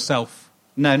alias for yourself.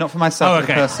 No, not for myself, Oh,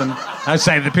 okay. the person. I was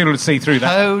saying the people would see through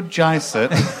that. Oh,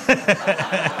 Jysett.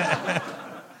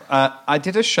 I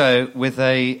did a show with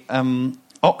a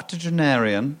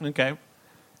octogenarian Okay.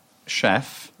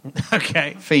 chef,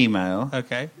 Okay. female,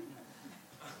 Okay.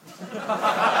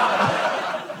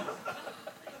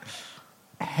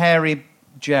 Hairy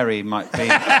Jerry might be.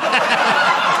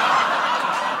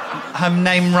 Her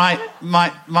name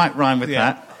might rhyme with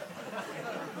that.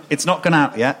 It's not gone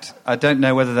out yet. I don't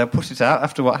know whether they'll put it out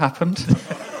after what happened.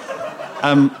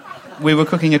 We were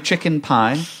cooking a chicken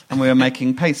pie and we were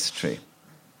making pastry.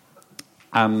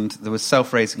 And there was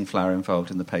self-raising flour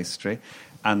involved in the pastry.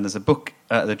 And there's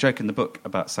the joke in the book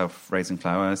about self-raising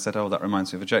flour. I said, that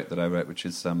reminds me of a joke that I wrote, which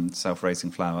is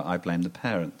self-raising flour, I blame the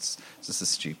parents. It's just a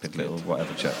stupid little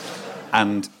whatever joke.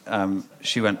 And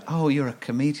she went, you're a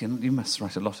comedian, you must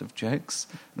write a lot of jokes.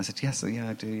 And I said, yes, yeah,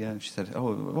 I do, yeah. And she said,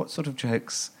 what sort of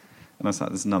jokes? And I was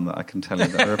like, there's none that I can tell you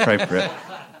that are appropriate.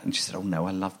 And she said, no,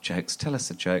 I love jokes, tell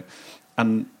us a joke.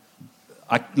 And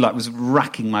I was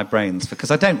racking my brains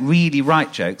because I don't really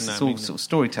write jokes. No, it's all sort of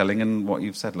storytelling and what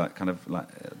you've said, like kind of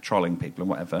like trolling people and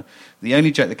whatever. The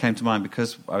only joke that came to mind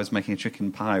because I was making a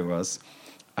chicken pie was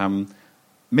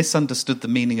misunderstood the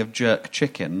meaning of jerk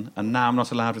chicken, and now I'm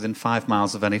not allowed within 5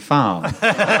 miles of any farm.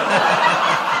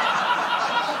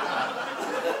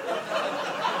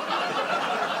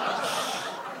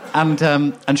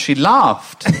 And she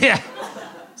laughed. Yeah.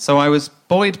 So I was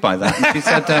buoyed by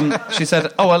that. And she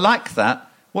said, "Oh, I like that.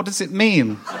 What does it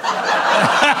mean?"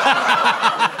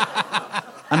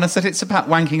 And I said, "It's about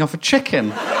wanking off a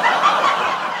chicken."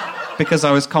 Because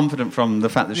I was confident from the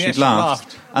fact that she'd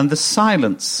laughed. And the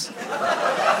silence.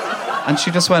 And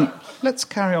she just went, "Let's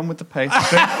carry on with the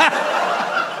pastry."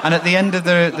 And at the end of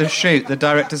the shoot, the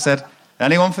director said,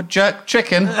 "Anyone for jerk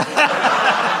chicken?"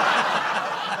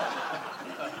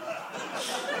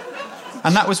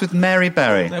 And that was with Mary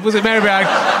Berry. Was it Mary Berry?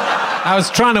 I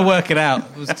was trying to work it out.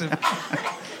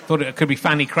 Thought it could be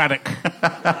Fanny Craddock.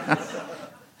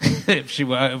 if she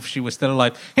were still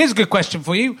alive. Here's a good question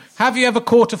for you. Have you ever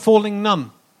caught a falling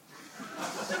nun?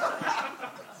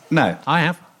 No. I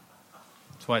have.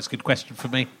 That's why it's a good question for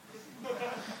me.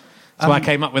 That's why I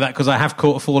came up with that, because I have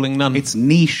caught a falling nun. It's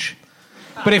niche.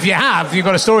 But if you have, you've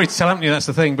got a story to tell, haven't you? That's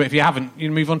the thing. But if you haven't, you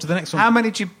move on to the next one. How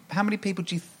many people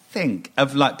do you think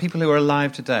of, like, people who are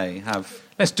alive today have...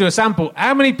 Let's do a sample.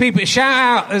 How many people... Shout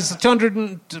out. There's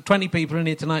 220 people in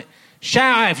here tonight.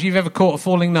 Shout out if you've ever caught a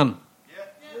falling nun.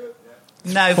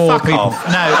 No, 4 fuck people. off.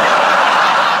 No.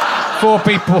 4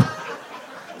 people.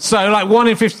 So, like, 1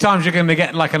 in 50 times you're going to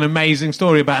get, like, an amazing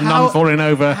story about a nun falling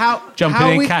over,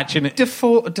 jumping in, catching it.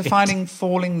 Defining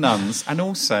falling nuns, and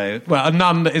also... Well, a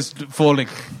nun that is falling.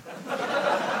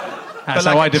 That's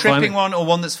but how like I define tripping it. one or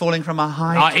one that's falling from a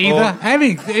height? Either.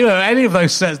 Any of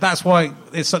those sets. That's why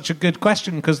it's such a good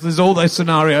question, because there's all those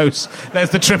scenarios.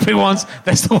 There's the tripping ones,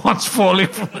 there's the ones falling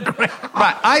from the ground.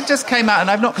 Right, I just came out,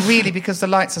 and I've not really, because the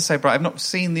lights are so bright, I've not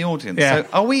seen the audience. Yeah. So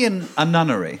are we in a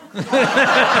nunnery?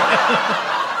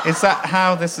 Is that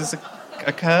how this has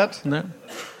occurred? No.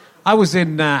 I was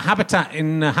in Habitat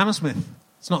in Hammersmith.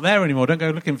 It's not there anymore, don't go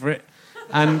looking for it.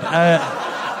 And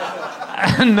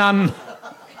a nun...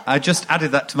 I just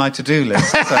added that to my to-do list.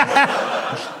 So.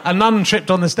 A nun tripped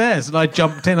on the stairs and I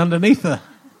jumped in underneath her.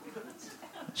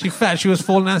 She was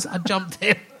falling down, I jumped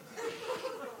in.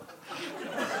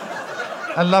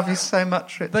 I love you so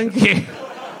much, Richard. Thank you.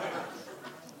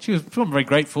 She was very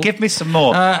grateful. Give me some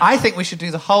more. I think we should do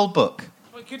the whole book.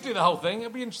 We could do the whole thing.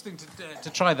 It'd be interesting to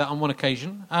try that on one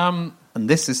occasion. And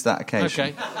this is that occasion.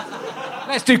 Okay.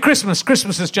 Let's do Christmas.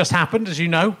 Christmas has just happened, as you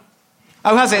know.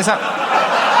 Oh, has it? Is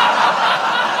that...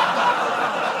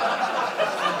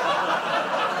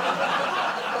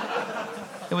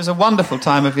 It was a wonderful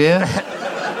time of year.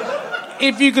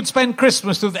 If you could spend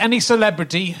Christmas with any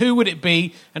celebrity, who would it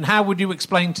be, and how would you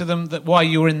explain to them that why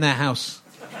you were in their house?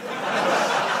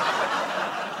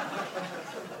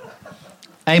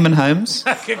 Eamon Holmes.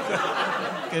 Good.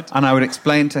 And I would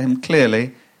explain to him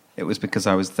clearly it was because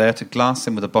I was there to glass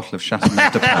him with a bottle of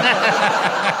Chateauneuf de Pape.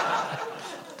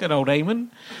 Good old Eamon.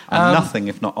 I'm nothing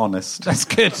if not honest. That's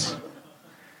good.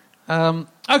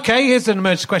 Okay, here's an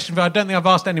emergency question. I don't think I've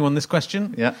asked anyone this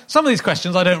question. Yeah. Some of these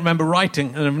questions I don't remember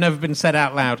writing and have never been said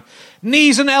out loud.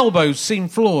 Knees and elbows seem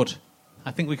flawed.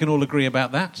 I think we can all agree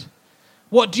about that.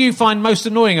 What do you find most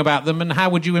annoying about them, and how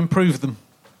would you improve them?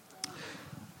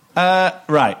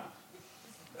 Right.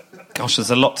 Gosh,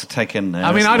 there's a lot to take in there.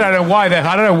 I mean, I don't know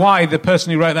why the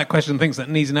person who wrote that question thinks that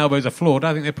knees and elbows are flawed.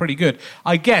 I think they're pretty good.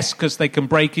 I guess because they can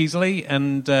break easily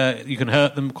and you can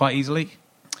hurt them quite easily.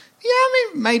 Yeah, I mean,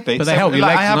 maybe. But they help your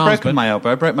legs I have and arms, broken my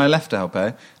elbow. I broke my left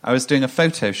elbow. I was doing a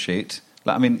photo shoot.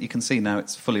 I mean, you can see now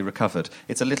it's fully recovered.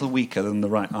 It's a little weaker than the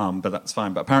right arm, but that's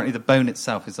fine. But apparently the bone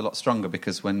itself is a lot stronger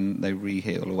because when they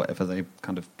re-heal or whatever, they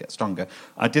kind of get stronger.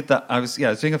 I did that. I was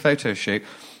doing a photo shoot,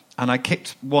 and I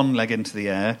kicked one leg into the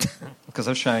air because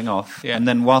I was showing off. Yeah. And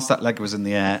then whilst that leg was in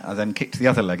the air, I then kicked the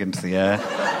other leg into the air.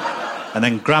 And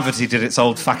then gravity did its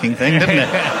old fucking thing, didn't it?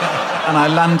 And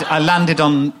I landed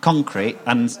on concrete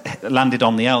and landed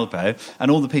on the elbow,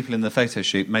 and all the people in the photo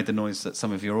shoot made the noise that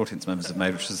some of your audience members have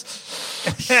made, which was,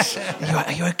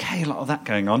 are you okay? A lot of that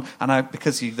going on. And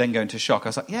because you then go into shock, I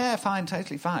was like, yeah, fine,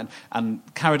 totally fine. And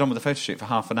carried on with the photo shoot for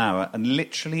half an hour, and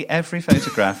literally every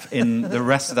photograph in the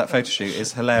rest of that photo shoot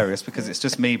is hilarious because it's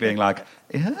just me being like,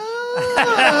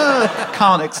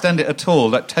 can't extend it at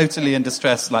all, like totally in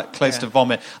distress, like close to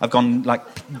vomit. I've gone like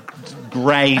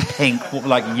grey, pink,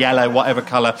 like yellow, whatever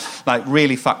colour, like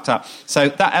really fucked up. So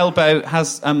that elbow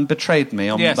has betrayed me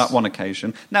on that one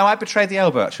occasion. No, I betrayed the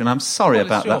elbow actually, and I'm sorry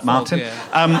about that, Martin.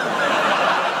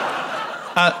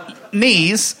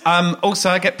 knees. Also,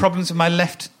 I get problems with my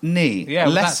left knee. Yeah,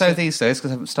 well, less so these days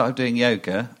because I've started doing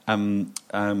yoga, and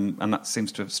that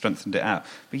seems to have strengthened it out.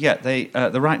 But yeah,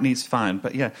 the right knee's fine.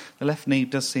 But yeah, the left knee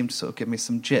does seem to sort of give me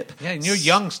some jip. Yeah, and you're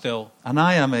young still. And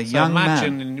I am a young man.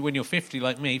 Imagine when you're 50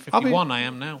 like me, 51 I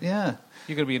am now. Yeah.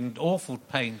 You're going to be in awful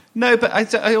pain. No, but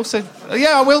I also...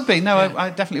 Yeah, I will be. No, Yeah. I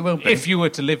definitely will be. If you were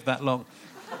to live that long.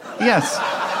 Yes.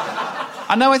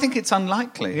 I know, I think it's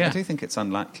unlikely. Yeah. I do think it's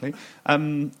unlikely.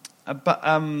 So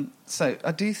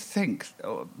I do think,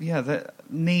 the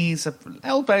knees...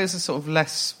 elbows are sort of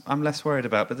less... I'm less worried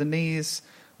about, but the knees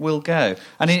will go.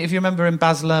 And if you remember in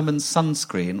Baz Luhrmann's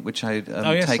Sunscreen, which I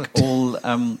take all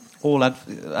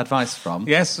advice from...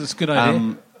 Yes, it's a good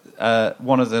idea.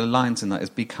 One of the lines in that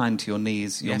is, be kind to your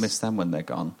knees, you'll miss them when they're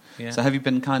gone. Yeah. So have you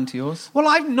been kind to yours? Well,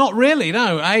 I've not really,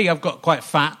 no. I've got quite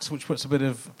fat, which puts a bit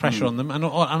of pressure on them. And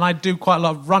I do quite a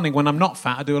lot of running. When I'm not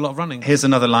fat, I do a lot of running. Here's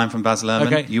another line from Baz Luhrmann.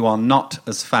 Okay. You are not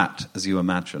as fat as you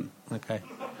imagine. Okay.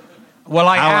 Well,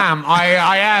 I am.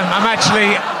 I am.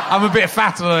 I'm a bit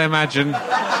fatter than I imagine.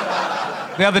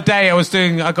 The other day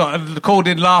I got called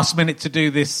in last minute to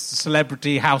do this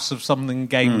Celebrity House of Something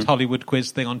Games Hollywood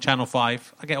quiz thing on Channel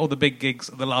 5. I get all the big gigs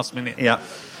at the last minute. Yeah.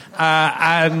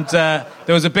 And there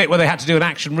was a bit where they had to do an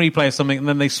action replay or something, and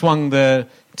then they swung the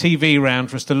TV round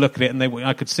for us to look at it, and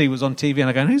I could see it was on TV, and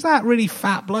I go, who's that really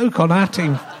fat bloke on our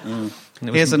team?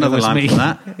 Here's another line from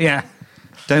that. Yeah.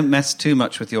 Don't mess too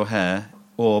much with your hair,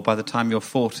 or by the time you're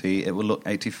 40, it will look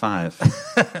 85.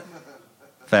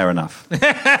 Fair enough.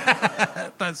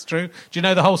 That's true. Do you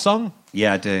know the whole song?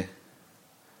 Yeah, I do.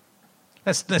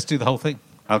 Let's do the whole thing.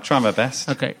 I'll try my best.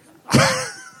 Okay.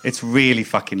 It's really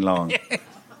fucking long. Yeah.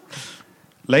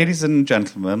 Ladies and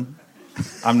gentlemen,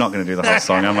 I'm not going to do the whole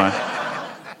song, am I?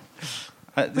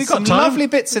 There's some lovely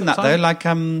bits in that, though. Like,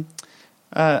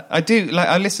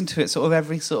 I listen to it sort of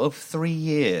every sort of 3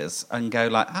 years and go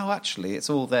like, oh, actually, it's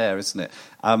all there, isn't it?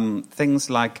 Things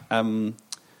like,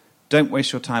 don't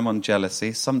waste your time on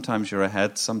jealousy. Sometimes you're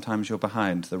ahead, sometimes you're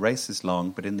behind. The race is long,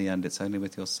 but in the end, it's only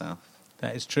with yourself.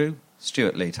 That is true.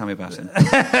 Stuart Lee, tell me about him.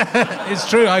 It's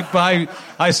true.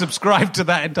 I subscribe to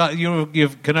that. You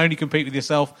can only compete with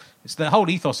yourself. It's the whole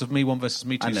ethos of Me One versus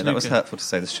Me Two. I know, snooker. that was hurtful to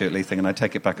say the Stuart Lee thing, and I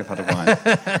take it back. I've had a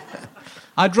wine.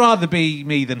 I'd rather be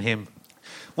me than him.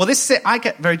 Well, this is it. I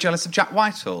get very jealous of Jack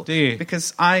Whitehall. Do you?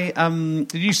 Because I...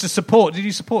 Did you support Jack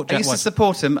Whitehall? I used to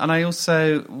support him, and I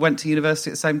also went to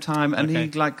university at the same time, and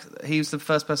he was the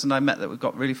first person I met that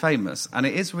got really famous. And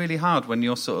it is really hard when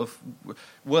you're sort of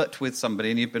worked with somebody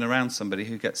and you've been around somebody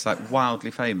who gets like wildly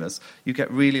famous. You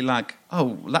get really like,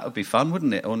 oh, that would be fun,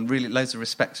 wouldn't it? And really loads of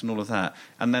respect and all of that.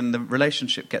 And then the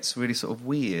relationship gets really sort of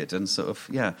weird and sort of,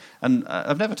 yeah. And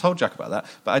I've never told Jack about that,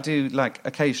 but I do like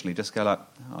occasionally just go like,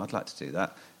 oh, I'd like to do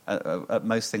that. At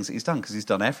most things that he's done, because he's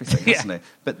done everything, hasn't he?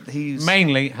 But he's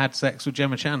mainly had sex with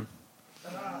Gemma Chan.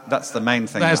 That's the main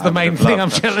thing. That's the main thing I'm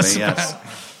jealous about.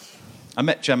 Yes. I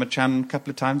met Gemma Chan a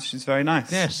couple of times. She's very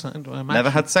nice. Yes, I imagine.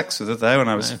 Never had sex with her though, and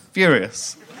I was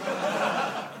furious.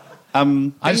 I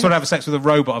just want to have sex with a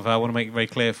robot of her. I want to make it very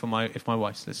clear if my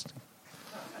wife's listening.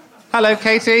 Hello,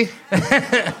 Katie.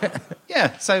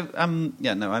 Yeah. So,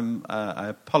 I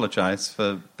apologise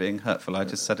for being hurtful. I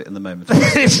just said it in the moment.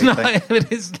 It's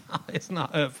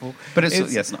not hurtful. But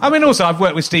it's not. I mean, also, I've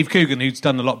worked with Steve Coogan, who's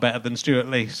done a lot better than Stuart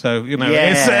Lee. So if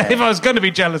I was going to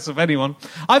be jealous of anyone,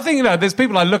 I think there's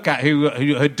people I look at who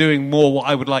are doing more what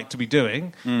I would like to be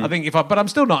doing. I think but I'm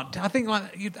still not. I think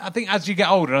as you get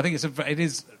older, I think it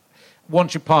is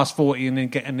once you're past 40 and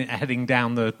then heading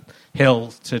down the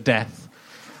hill to death.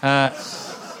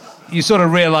 You sort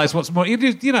of realise what's more.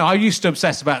 I used to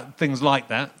obsess about things like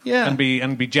that, and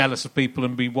be jealous of people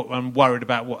and be worried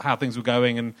about how things were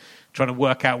going and trying to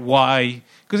work out why,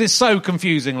 because it's so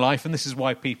confusing life, and this is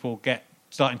why people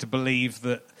starting to believe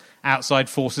that outside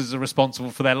forces are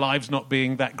responsible for their lives not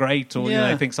being that great, or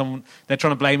they think they're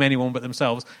trying to blame anyone but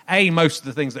themselves. Most of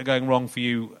the things that are going wrong for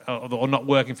you or not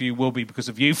working for you will be because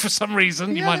of you for some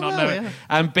reason. You might not know it,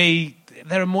 and B,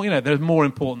 there are more. There's more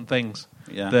important things.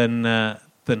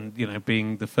 Than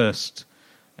being the first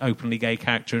openly gay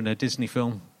character in a Disney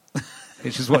film,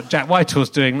 which is what Jack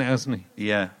Whitehall's doing now, isn't he?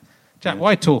 Yeah, Jack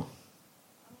Whitehall.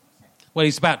 Well,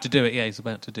 he's about to do it. Yeah, he's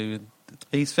about to do it.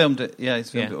 He's filmed it. Yeah, he's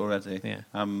filmed it already.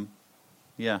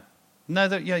 Yeah. No,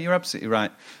 you're absolutely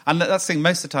right. And that's the thing.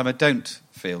 Most of the time, I don't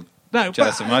feel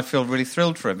jealous of him. I feel really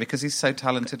thrilled for him because he's so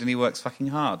talented and he works fucking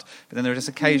hard. But then there are just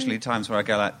occasionally times where I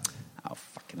go like, oh,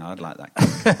 I'd like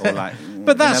that. Or like,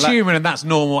 but that's human and that's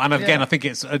normal. And again, I think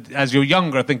it's as you're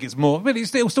younger, I think it's more. But it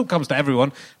still comes to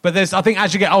everyone. But I think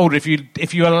as you get older, if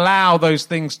you allow those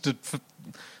things to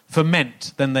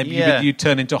ferment, then you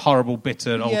turn into a horrible,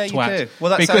 bitter old twat. You do. Well,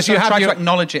 that's because you try to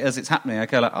acknowledge it as it's happening. I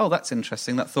go like, oh, that's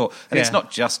interesting, that thought. And it's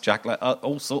not just Jack, like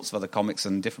all sorts of other comics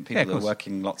and different people that are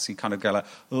working lots. You kind of go like,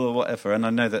 oh, whatever. And I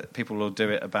know that people will do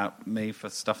it about me for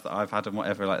stuff that I've had and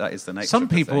whatever. Like that is the nature. Some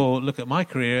people look at my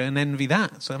career and envy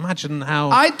that. So imagine how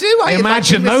I do. I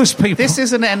imagine those people. This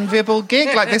is an enviable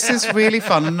gig. Like this is really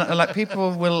fun. Like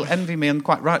people will envy me, and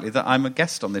quite rightly, that I'm a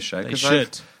guest on this show because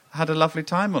I've had a lovely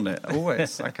time on it.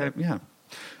 Always. So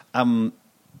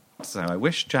I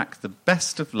wish Jack the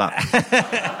best of luck.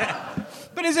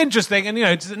 But it's interesting, and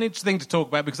it's an interesting to talk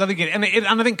about because I think and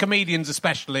I think comedians,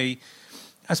 especially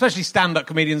stand-up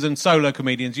comedians and solo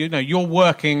comedians, you're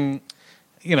working,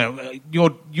 you're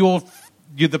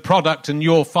the product and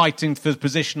you're fighting for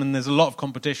position, and there's a lot of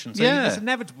competition. So it's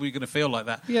inevitably you're going to feel like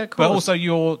that. Yeah, of course. But also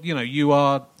you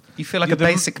are. You feel like a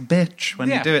basic bitch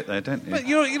when you do it, though, don't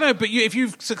you? But if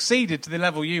you've succeeded to the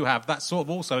level you have, that's sort of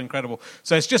also incredible.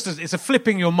 So it's a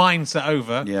flipping your mindset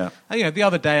over. Yeah. And, the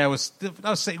other day I was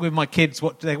sitting with my kids,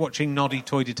 they're watching Noddy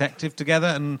Toy Detective together,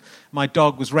 and my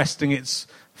dog was resting its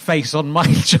face on my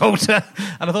shoulder,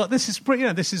 and I thought this is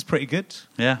pretty good.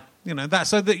 Yeah. That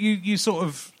so that you sort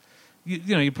of.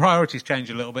 Your priorities change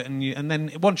a little bit, and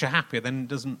then once you're happier, then it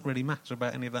doesn't really matter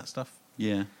about any of that stuff.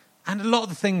 Yeah. And a lot of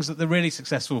the things that the really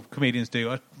successful comedians do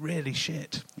are really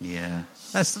shit. Yeah.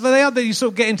 You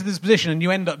sort of get into this position and you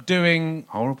end up doing...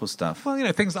 horrible stuff.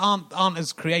 Well, things that aren't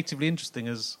as creatively interesting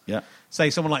as,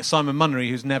 say, someone like Simon Munnery,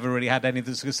 who's never really had any of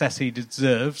the success he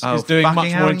deserves, is doing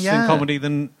much more interesting comedy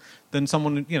than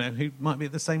someone, who might be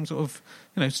at the same sort of,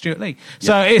 Stuart Lee.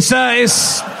 Yeah. So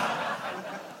it's...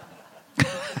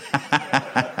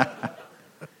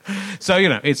 So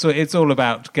it's all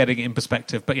about getting it in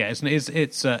perspective. But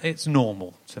it's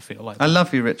normal to feel like that. I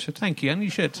love you, Richard. Thank you, and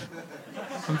you should.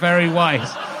 I'm very wise.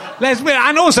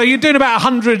 And also, you're doing about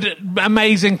 100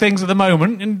 amazing things at the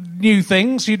moment, and new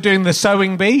things. You're doing the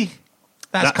sewing bee.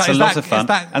 That's a lot of fun.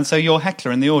 And so your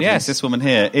heckler in the audience, this woman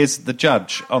here, is the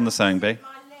judge on the sewing bee.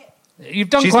 You've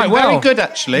done She's quite been well. Very good,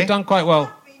 actually. You've done quite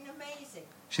well.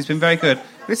 She's been very good.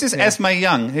 This is Esme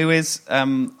Young, who is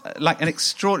like an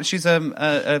extraordinary... She's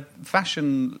a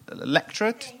fashion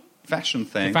lecturer, fashion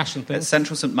thing at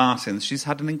Central St Martin's. She's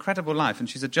had an incredible life, and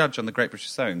she's a judge on the Great British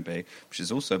Sewing Bee, which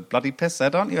is also a bloody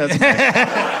pisshead, aren't you, Esme?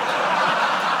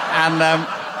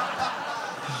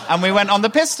 And we went on the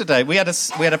piss today. We had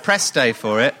a press day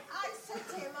for it. I said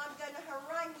to him, I'm going to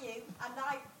harangue you, and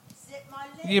I zipped my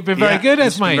lip. You've been very good,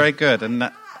 Esme. You've been very good,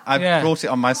 and... I've brought it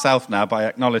on myself now by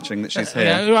acknowledging that she's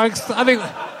here. I think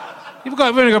we've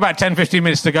only got about 10, 15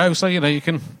 minutes to go, so, you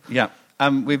can... Yeah.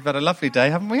 We've had a lovely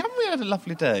day, haven't we? Haven't we had a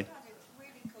lovely day?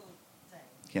 Really cool day.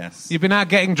 Yes. You've been out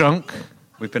getting drunk.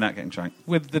 We've been out getting drunk.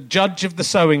 With the judge of the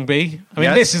sewing bee. I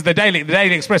mean, this is the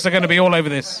Daily Express are going to be all over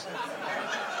this.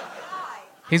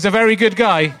 He's a very good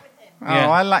guy. Oh,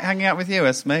 I like hanging out with you,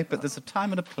 Esme, but there's a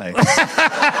time and a place.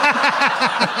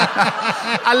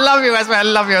 I love you, Esme. I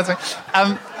love you, Esme.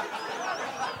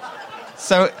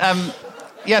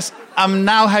 Yes, I'm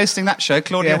now hosting that show.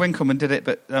 Claudia Winkleman did it,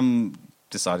 but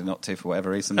decided not to for whatever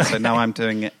reason. So now I'm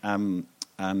doing it, and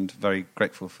very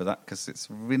grateful for that because it's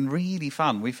been really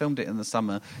fun. We filmed it in the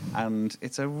summer, and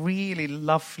it's a really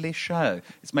lovely show.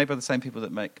 It's made by the same people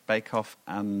that make Bake Off,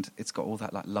 and it's got all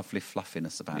that like lovely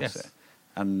fluffiness about it.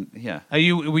 And Are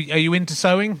you into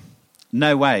sewing?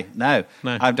 No way. No.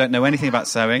 I don't know anything about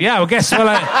sewing. Yeah, well, guess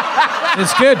what?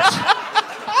 It's good.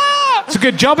 It's a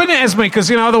good job, isn't it, Esme?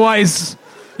 Because, otherwise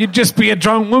you'd just be a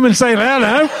drunk woman saying,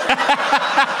 hello.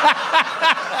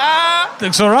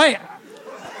 Looks all right.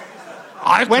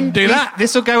 I wouldn't do that.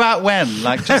 This will go out when?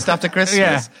 Like, just after Christmas?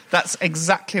 Yeah. That's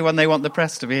exactly when they want the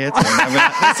press to be here.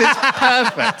 This is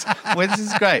perfect. Well, this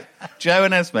is great. Joe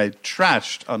and Esme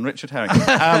trashed on Richard Herring.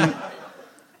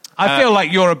 I feel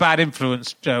like you're a bad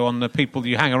influence, Joe, on the people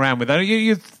you hang around with. I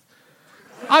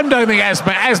don't think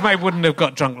Esme wouldn't have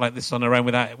got drunk like this on her own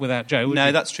without Joe. No,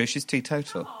 you? that's true. She's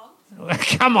teetotal.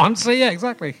 Come on, so yeah,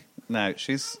 exactly. No,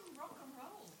 she's...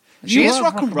 She is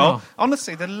rock and roll.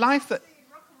 Honestly, the life that...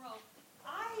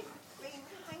 I've been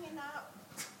hanging out,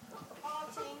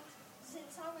 partying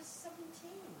since I was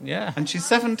 17. Yeah. And she's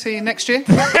 70 next year?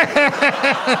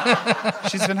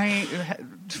 She's been hanging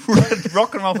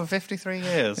rock and roll for 53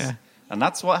 years. Yeah. And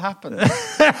that's what happened.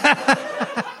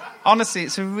 Honestly,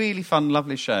 it's a really fun,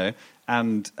 lovely show.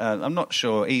 And I'm not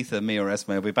sure either me or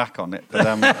Esme will be back on it.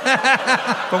 But,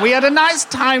 but we had a nice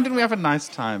time, didn't we have a nice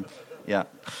time? Yeah.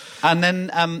 And then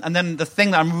the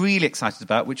thing that I'm really excited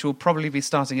about, which will probably be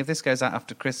starting if this goes out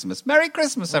after Christmas. Merry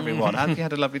Christmas, everyone. I hope you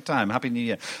had a lovely time. Happy New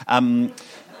Year.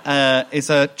 Is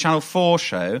a Channel 4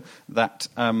 show that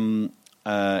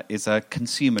is a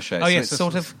consumer show. Oh, so yes, it's this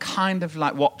sort was- of kind of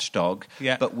like Watchdog,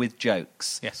 Yeah. but with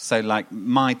jokes. Yes. So like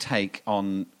my take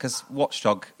on... Because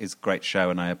Watchdog is a great show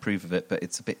and I approve of it, but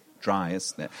it's a bit dry,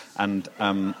 isn't it? And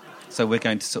so we're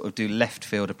going to sort of do left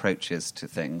field approaches to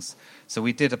things. So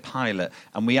we did a pilot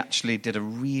and we actually did a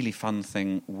really fun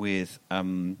thing with...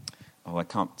 I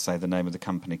can't say the name of the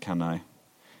company, can I?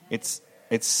 It's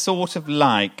sort of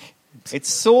like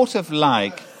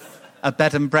a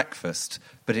bed and breakfast,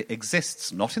 but it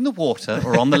exists not in the water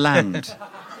or on the land.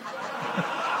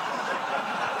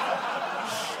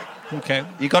 Okay.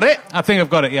 You got it? I think I've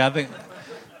got it, yeah. I think.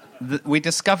 We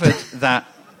discovered that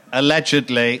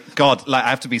allegedly, God, like I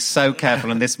have to be so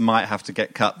careful, and this might have to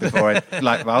get cut before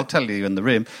I'll tell you in the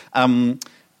room.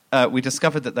 We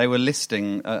discovered that they were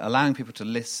allowing people to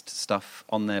list stuff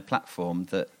on their platform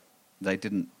that they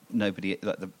didn't.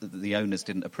 The owners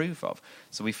didn't approve of.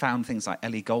 So we found things like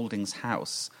Ellie Goulding's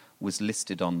house was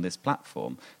listed on this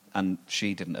platform, and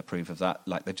she didn't approve of that.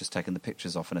 Like they'd just taken the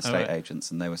pictures off an estate agents,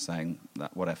 and they were saying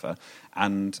that whatever.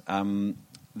 And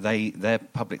their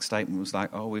public statement was like,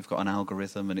 "Oh, we've got an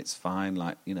algorithm, and it's fine.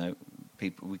 Like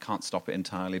people, we can't stop it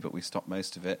entirely, but we stop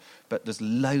most of it." But there's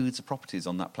loads of properties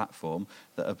on that platform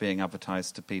that are being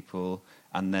advertised to people,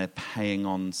 and they're paying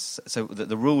on... So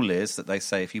the rule is that they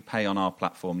say if you pay on our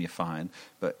platform, you're fine,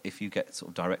 but if you get sort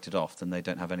of directed off, then they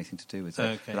don't have anything to do with it.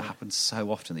 Okay. But that happens so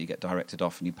often that you get directed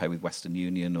off and you pay with Western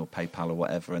Union or PayPal or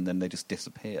whatever, and then they just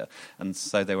disappear. And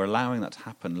so they were allowing that to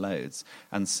happen loads,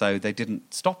 and so they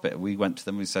didn't stop it. We went to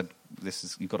them, we said,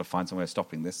 you've got to find some way of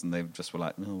stopping this, and they just were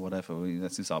like, no, whatever,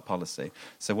 this is our policy.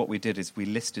 So what we did is we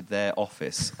listed their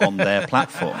office on their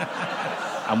platform.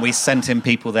 And we sent in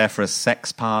people there for a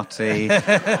sex party,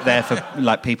 there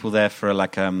for people there for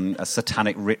a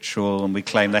satanic ritual, and we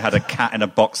claimed they had a cat in a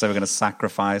box they were going to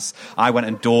sacrifice. I went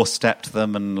and doorstepped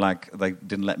them, and they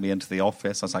didn't let me into the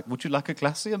office. I was like, "Would you like a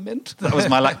glacier mint?" That was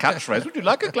my catchphrase. "Would you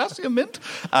like a glacier mint?"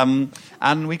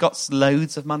 And we got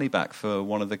loads of money back for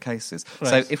one of the cases. Right.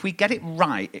 So if we get it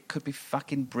right, it could be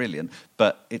fucking brilliant.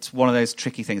 But it's one of those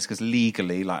tricky things because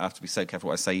legally, I have to be so careful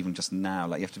what I say even just now.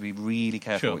 You have to be really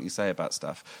careful what you say about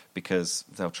stuff, because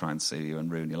they'll try and sue you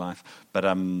and ruin your life. But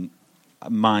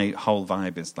my whole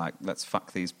vibe is let's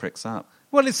fuck these pricks up.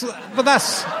 Well,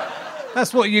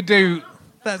 that's what you do.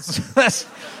 That's.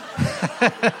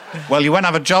 Well, you won't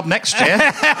have a job next year.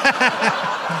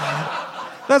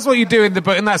 That's what you do in the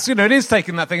book, and that's it is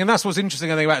taking that thing, and that's what's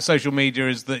interesting. I think about social media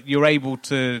is that you're able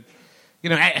to,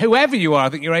 whoever you are, I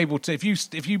think you're able to. If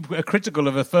you are critical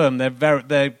of a firm, they're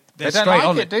They straight don't like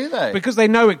on it, do they? Because they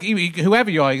know it. Whoever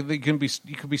you are, you can be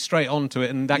straight on to it,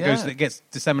 and that it gets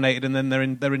disseminated, and then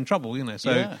they're in trouble.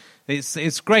 So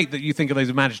it's great that you think of those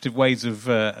imaginative ways of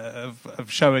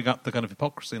showing up the kind of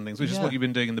hypocrisy and things, which is what you've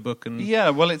been doing in the book. And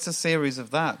well, it's a series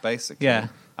of that basically. Yeah.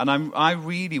 And I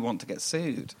really want to get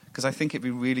sued because I think it'd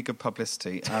be really good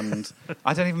publicity, and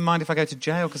I don't even mind if I go to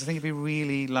jail because I think it'd be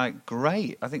really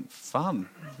great. I think fun.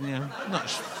 Yeah.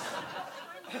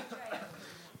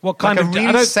 What kind of of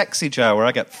really sexy jail where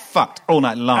I get fucked all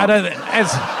night long? I don't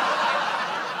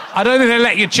think they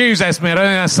let you choose, Esme. I don't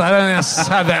think that's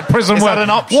how that prison Is works. that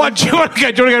an option? What do you want to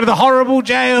go? Do you want to go to the horrible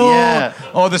jail, Yeah.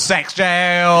 or the sex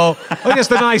jail, or just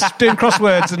the nice doing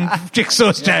crosswords and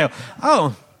jigsaws jail?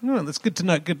 Oh, well, that's good to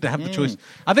know. Good to have the choice.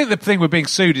 I think the thing with being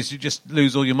sued is you just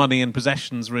lose all your money and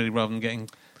possessions, really, rather than getting,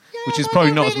 which is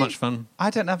probably not as much fun.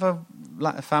 I don't have a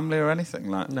family or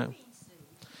anything No,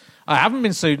 I haven't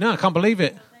been sued. No, I can't believe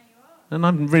it. And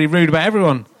I'm really rude about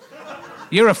everyone.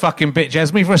 You're a fucking bitch,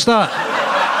 Esme, for a start.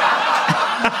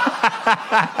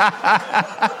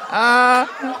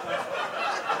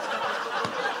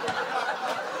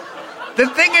 The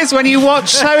thing is, when you watch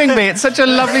Showing Me, it's such a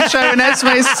lovely show, and Esme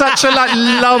is such a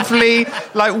lovely,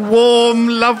 warm,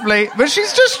 lovely. But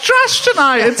she's just trash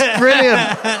tonight. It's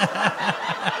brilliant.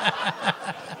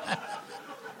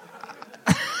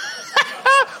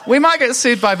 We might get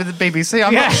sued by the BBC.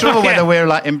 I'm not sure whether we're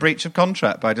in breach of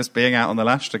contract by just being out on the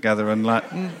lash together and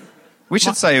we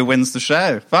should say who wins the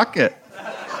show. Fuck it.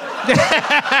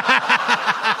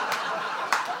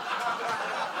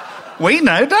 We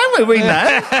know, don't we? We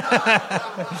know.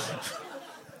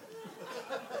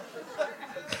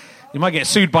 You might get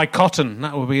sued by Cotton.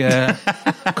 That will be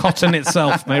Cotton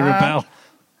itself may rebel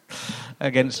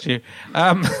against you.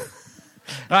 I'm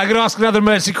going to ask another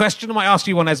emergency question. I might ask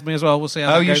you one, Esme, as well. We'll see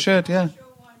how that goes. You should, yeah.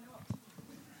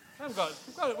 We've got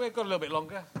a little bit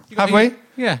longer. Have we?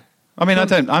 Yeah. I mean, I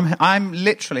don't. I'm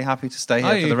literally happy to stay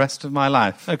here for the rest of my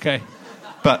life. Okay.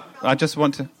 But I just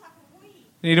want to...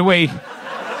 You need a wee?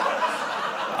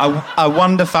 I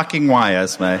wonder fucking why,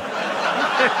 Esme.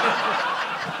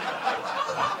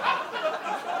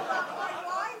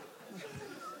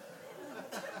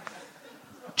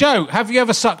 Joe, have you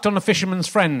ever sucked on a fisherman's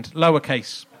friend?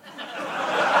 Lowercase.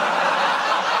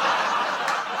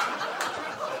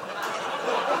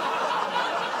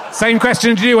 Same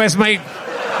question to you, Esme.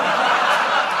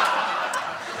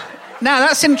 Now,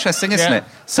 that's interesting, isn't it?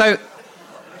 So,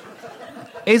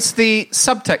 is the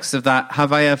subtext of that,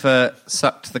 have I ever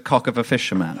sucked the cock of a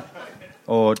fisherman?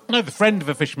 Or No, the friend of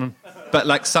a fisherman. But,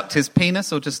 like, sucked his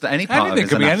penis or just any part Anything. of his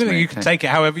Could be anatomy? anything. You can take it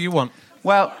however you want.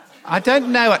 Well, I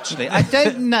don't know, actually. I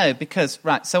don't know because,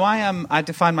 right, so I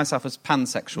define myself as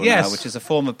pansexual Yes. now, which is a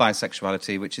form of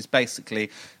bisexuality, which is basically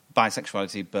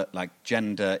bisexuality, but, like,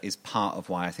 gender is part of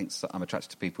why I think I'm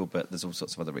attracted to people, but there's all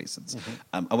sorts of other reasons.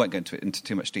 I won't go into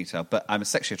too much detail, but I'm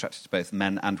sexually attracted to both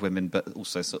men and women, but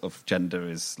also sort of gender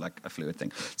is, like, a fluid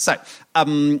thing. So,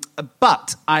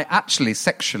 but I actually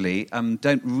sexually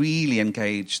don't really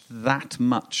engage that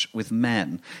much with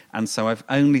men, and so I've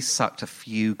only sucked a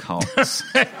few cocks.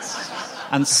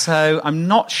 And so I'm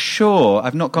not sure,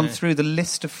 I've not gone through the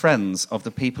list of friends of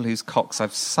the people whose cocks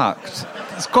I've sucked.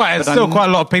 It's still quite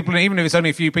a lot of people, even if it's only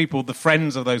a few people, the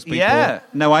friends of those people. Yeah.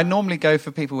 No, I normally go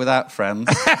for people without friends.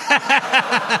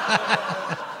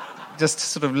 Just to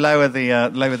sort of lower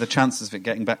the chances of it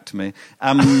getting back to me.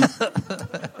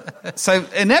 So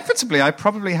inevitably, I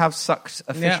probably have sucked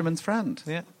a fisherman's friend.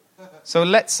 Yeah. So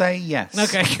let's say yes.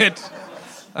 Okay, good.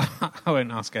 I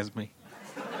won't ask Esme.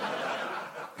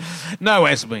 No,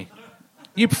 Esme.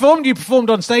 You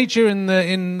performed on stage here in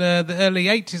the early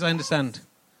 80s, I understand.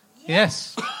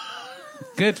 Yes.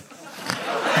 Good.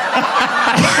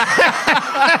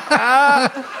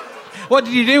 What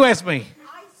did you do, Esme? I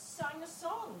sang a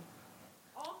song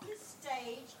on the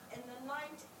stage in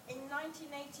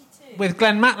 1982. With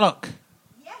Glenn Matlock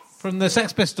Yes. from the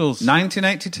Sex Pistols.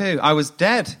 1982. I was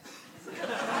dead.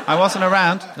 I wasn't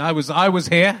around. I was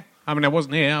here. I mean, I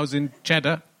wasn't here. I was in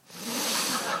Cheddar.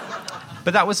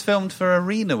 But that was filmed for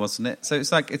Arena, wasn't it? So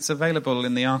it's available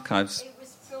in the archives. It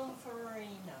was filmed for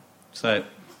Arena. So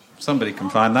somebody can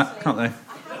find that, can't they? I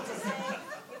have to say,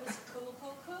 it was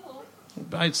cool.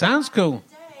 It sounds cool.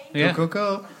 Yeah. Cool.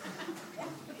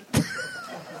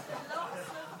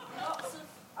 Lots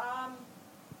of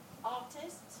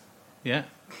artists. Yeah.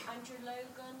 Andrew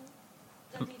Logan,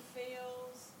 Debbie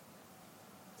Fields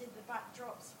did the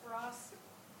backdrops for us,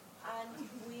 and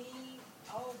we,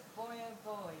 oh boy,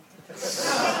 did we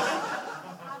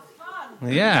have fun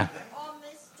Yeah. on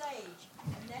this stage,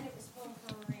 and then it was filmed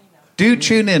for Arena. Do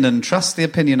tune in and trust the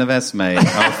opinion of Esme of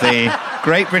the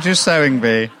Great British Sewing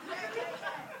Bee.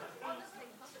 Honestly,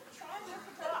 try and look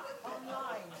it up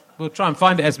online. We'll try and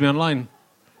find it, Esme, online.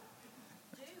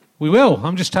 We will.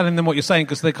 I'm just telling them what you're saying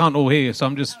because they can't all hear you, so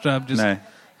I'm just No.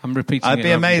 I'm repeating it. I'd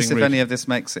be I'm amazed being if rude. any of this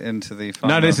makes it into the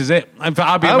final. No, this is it. In fact,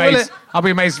 I'll be Oh, will amazed. it? I'll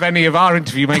be amazed if any of our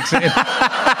interview makes it in.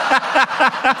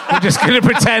 We're just going to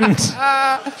pretend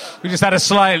we just had a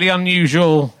slightly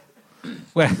unusual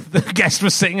where the guest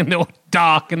was sitting in the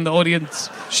dark in the audience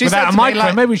She without said a to me, microphone.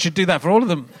 like- Maybe we should do that for all of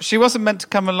them. She wasn't meant to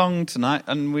come along tonight,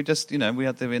 and we just, we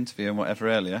had the interview and whatever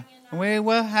earlier. And we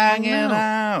were hanging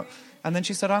out. And then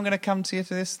she said, I'm going to come to you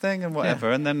to this thing and whatever.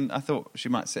 Yeah. And then I thought she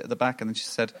might sit at the back, and then she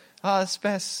said, there's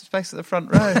space at the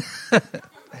front row.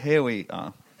 Here we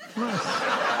are.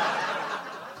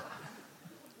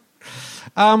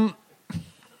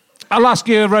 I'll ask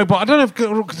you a robot. I don't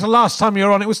know if the last time you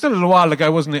were on, it was still a little while ago,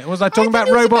 wasn't it? Was I talking about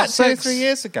robot sex? 2 or 3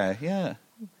 years ago, yeah.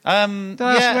 ask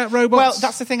about robots? Well,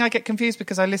 that's the thing. I get confused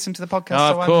because I listen to the podcast,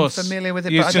 Oh, so of course. I'm familiar with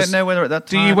it, You but I just- don't know whether at that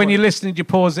Do time... you, when you listen, do you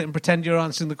pause it and pretend you're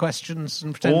answering the questions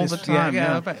and pretend All it's- the time,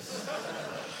 yeah. I bet.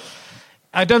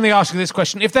 I don't think I ask you this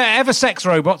question. If they're ever sex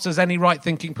robots, as any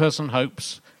right-thinking person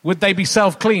hopes, would they be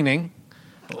self-cleaning,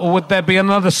 or would there be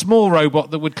another small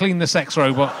robot that would clean the sex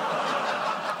robot?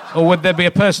 Or would there be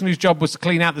a person whose job was to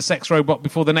clean out the sex robot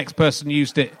before the next person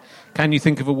used it? Can you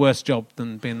think of a worse job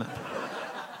than being that?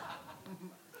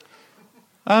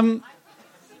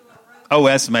 Oh,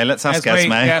 Esme. Let's ask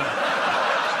Esme. Yeah.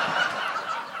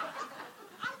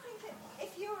 I think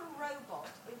if you're a robot,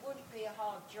 it wouldn't be a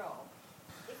hard job.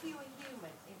 If you were human,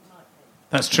 it might be.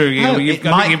 That's true. You, No, you've, it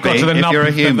I might think you've got be to the if nub you're a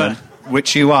of human, the-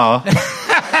 which you are.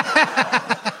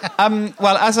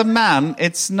 Well, as a man,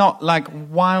 it's not like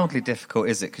wildly difficult,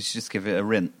 is it? Because you just give it a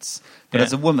rinse. But Yeah.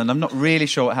 as a woman, I'm not really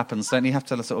sure what happens. Don't you have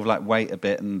to sort of like wait a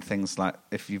bit and things like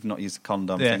if you've not used a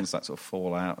condom, Yeah. things like sort of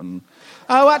fall out and.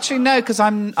 Oh, actually no, because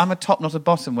I'm a top, not a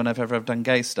bottom. Whenever I've done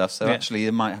gay stuff, so Yeah. actually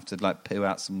you might have to like poo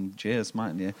out some jeers,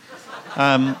 mightn't you?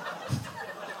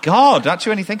 God,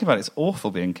 actually, when you think about it, it's awful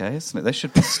being gay, isn't it? They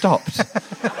should be stopped.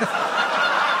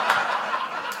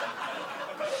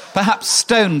 Perhaps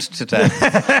stoned to death.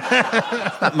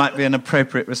 That might be an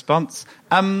appropriate response.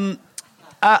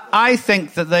 I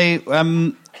think that they...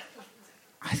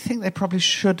 I think they probably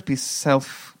should be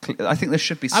I think there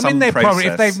should be some I mean, they process. probably,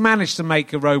 if they've managed to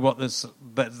make a robot that's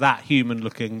that human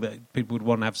looking that people would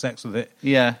want to have sex with it,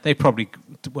 they probably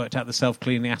worked out the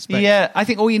self-cleaning aspect. Yeah, I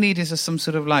think all you need is some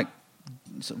sort of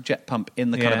jet pump in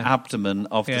the kind of abdomen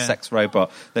of the sex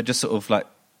robot that just sort of like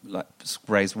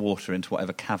sprays water into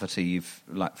whatever cavity you've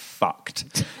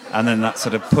fucked, and then that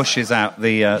sort of pushes out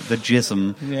the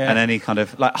jism and any kind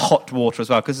of hot water as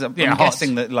well. Because I'm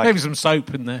guessing that maybe some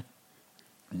soap in there.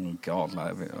 Oh God,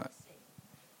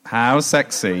 how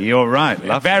sexy! You're right.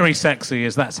 Very sexy.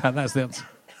 That's the answer.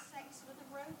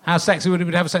 How sexy would it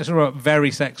be to have sex with a robot?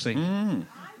 Very sexy.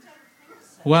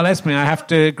 Well, Esme, I have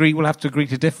to agree. We'll have to agree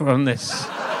to differ on this.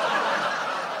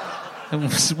 And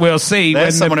we'll see.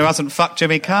 There's someone who hasn't fucked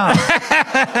Jimmy Carr.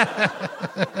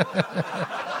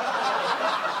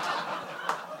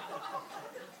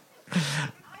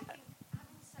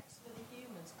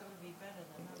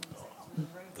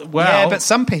 Well, yeah, but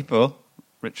some people,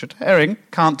 Richard Herring,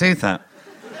 can't do that.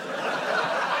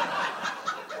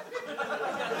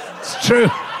 It's true.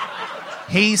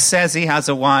 He says he has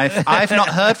a wife. I've not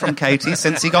heard from Katie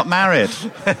since he got married.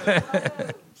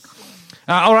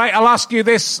 All right, I'll ask you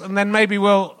this, and then maybe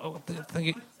we'll...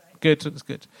 Good, it's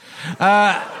good.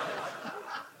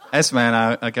 Esme and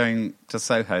I are going to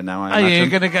Soho now, I imagine. Are you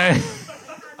going to go?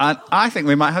 I think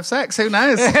we might have sex, who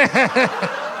knows?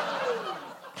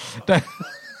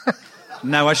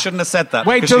 No, I shouldn't have said that.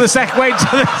 Wait till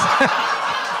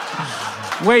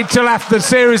after the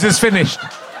series is finished.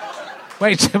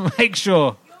 Wait to make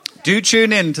sure. Do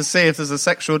tune in to see if there's a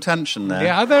sexual tension there.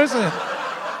 Yeah, there's a...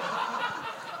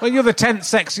 Well, you're the 10th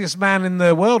sexiest man in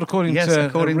the world, according to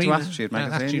Attitude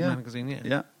Magazine. Attitude Magazine,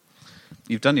 yeah.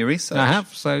 You've done your research. I have,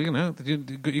 so,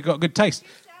 you've got good taste.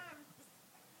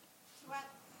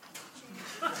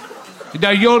 No,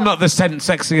 you're not the 10th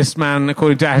sexiest man,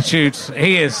 according to Attitude.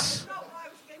 He is.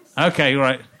 Okay,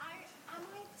 right.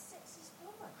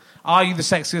 Are you the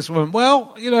sexiest woman?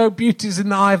 Well, beauty's in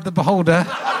the eye of the beholder.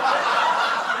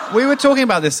 We were talking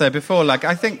about this, though, before.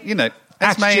 I think,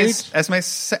 Esme,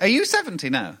 are you 70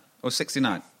 now? Or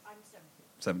 69? I'm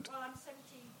 70. Well, I'm 70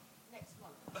 next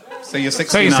month. So you're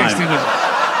 69.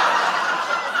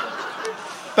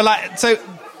 But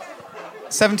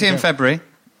 70 in February,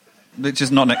 which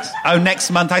is not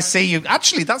next month. I see you.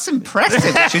 Actually, that's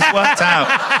impressive that she's worked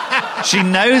out. She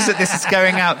knows that this is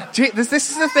going out. This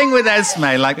is the thing with Esme.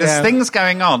 There's things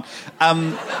going on.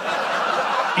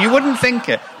 You wouldn't think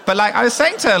it. But I was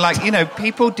saying to her,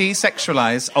 people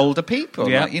desexualize older people.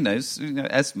 Yeah.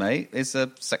 Esme is a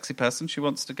sexy person. She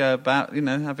wants to go about,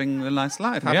 having a nice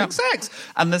life, having sex.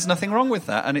 And there's nothing wrong with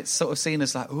that. And it's sort of seen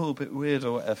as a bit weird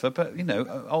or whatever. But,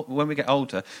 when we get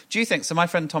older, do you think, so my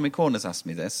friend Tommy Corner's asked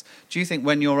me this, do you think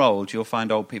when you're old, you'll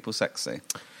find old people sexy?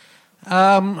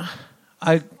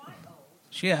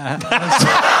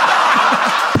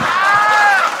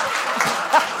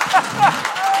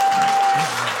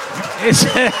 It's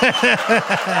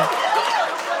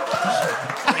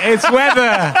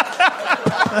whether...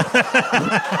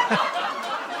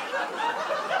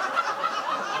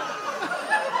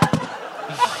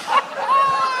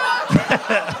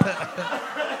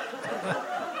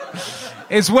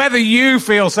 It's whether you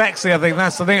feel sexy, I think.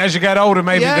 That's the thing. As you get older,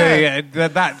 maybe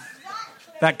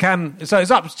that can... So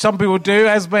it's up. Some people do,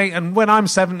 Esme, and when I'm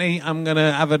 70, I'm going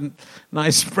to have a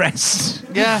nice breast.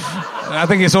 Yeah. I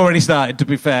think it's already started, to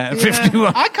be fair, at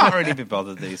 51. I can't really be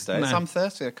bothered these days. No. I'm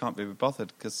 30, I can't be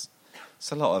bothered, because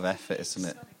it's a lot of effort, isn't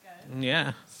it?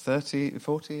 Yeah. 30,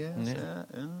 40 years? Yeah.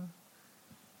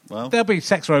 Well, there'll be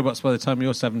sex robots by the time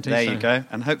you're 70. There you go.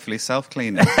 And hopefully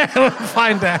self-cleaning. We'll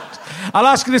find out. I'll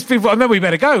ask you this before, and then we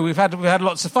better go. We've had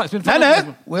lots of fights.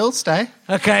 No, we'll stay.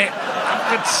 Okay.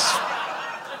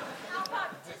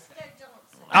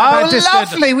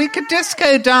 Lovely. We could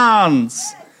disco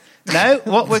dance. No,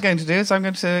 what we're going to do is I'm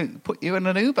going to put you in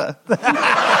an Uber.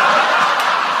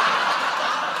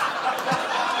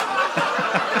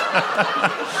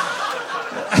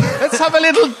 Let's have a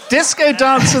little disco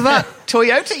dance with that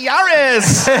Toyota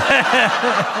Yaris.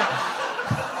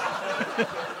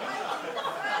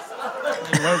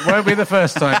 Won't be the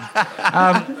first time.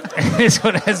 It's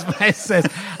what Esme says.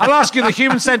 I'll ask you the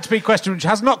human centipede question, which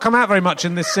has not come out very much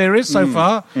in this series so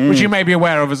far, which you may be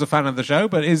aware of as a fan of the show,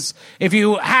 but is if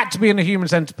you had to be in a human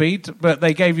centipede, but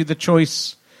they gave you the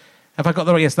choice... Have I got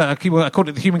the right? Yes, I called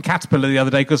it the human caterpillar the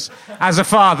other day, because as a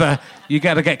father, you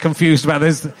got to get confused about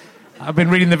this. I've been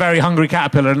reading The Very Hungry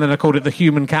Caterpillar, and then I called it the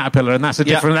human caterpillar, and that's a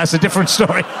different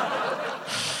story.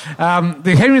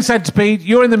 The human centipede,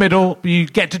 you're in the middle, you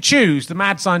get to choose. The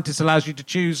mad scientist allows you to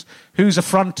choose who's a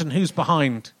front and who's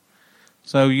behind.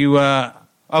 So you...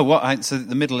 Oh, what? So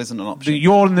the middle isn't an option?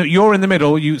 You're in the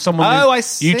middle. I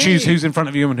see. You choose who's in front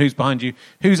of you and who's behind you.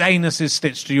 Whose anus is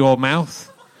stitched to your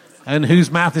mouth, and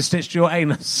whose mouth is stitched to your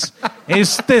anus?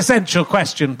 Is the essential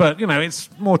question, but, it's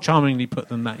more charmingly put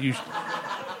than that usually.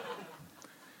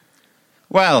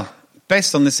 Well,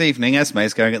 based on this evening,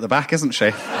 Esme's going at the back, isn't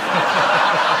she?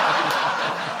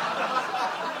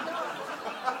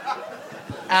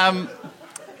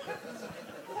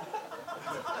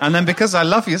 And then because I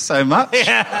love you so much...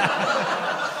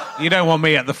 You don't want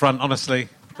me at the front, honestly.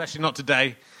 Especially not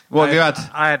today. What have you had?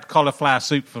 I had cauliflower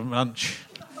soup for lunch.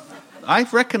 I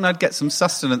reckon I'd get some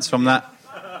sustenance from that.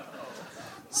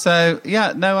 So,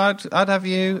 yeah, no, I'd have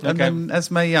you and then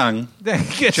Esme Young,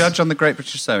 judge on the Great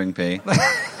British Sewing Bee,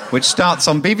 which starts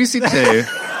on BBC Two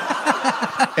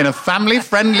in a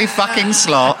family-friendly fucking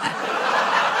slot.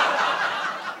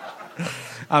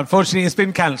 Unfortunately, it's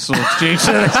been cancelled due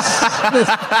to this.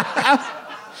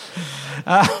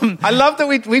 I love that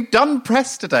we've done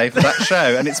press today for that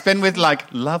show, and it's been with,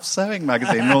 Love Sewing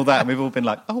magazine and all that, and we've all been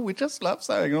like, oh, we just love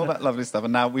sewing, all that lovely stuff,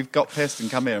 and now we've got pissed and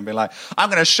come here and be like, I'm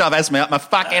going to shove Esme up my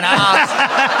fucking ass.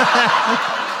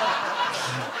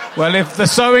 Well, if the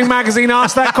Sewing magazine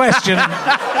asked that question,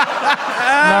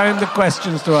 knowing the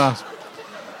questions to ask.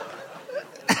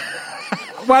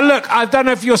 Well, look, I don't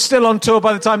know if you're still on tour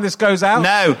by the time this goes out.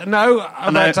 No.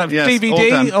 Yes,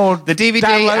 DVD or the DVD,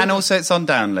 download? and also it's on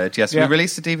download. Yes, yeah. We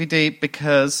released the DVD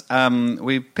because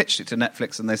we pitched it to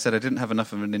Netflix, and they said I didn't have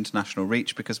enough of an international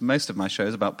reach because most of my show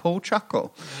is about Paul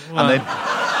Chuckle, and they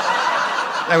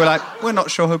were like, "We're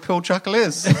not sure who Paul Chuckle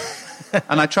is."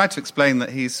 And I tried to explain that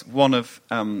he's one of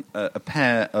a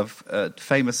pair of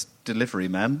famous delivery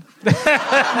men.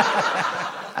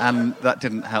 And that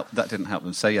didn't help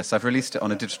them. So, yes, I've released it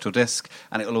on a digital disc,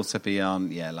 and it will also be on,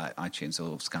 iTunes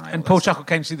or Sky. And Paul Chuckle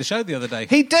came to see the show the other day.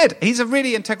 He did. He's a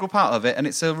really integral part of it, and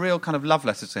it's a real kind of love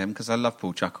letter to him, because I love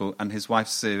Paul Chuckle, and his wife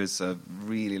Sue is a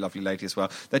really lovely lady as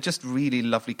well. They're just really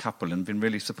lovely couple and been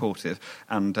really supportive,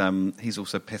 and he's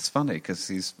also piss funny, because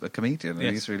he's a comedian,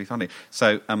 and he's really funny.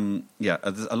 So, a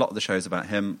lot of the show is about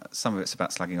him. Some of it's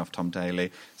about slagging off Tom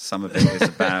Daly. Some of it is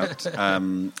about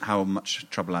how much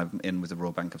trouble I'm in with the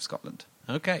Royal Bank of Scotland.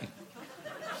 Okay.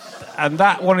 And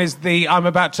that one is I'm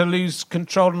about to lose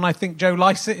control, and I think Joe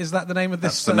Lycett. Is that the name of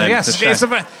this? That's the name of the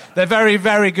show. They're very,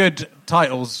 very good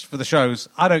titles for the shows.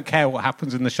 I don't care what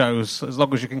happens in the shows, as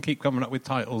long as you can keep coming up with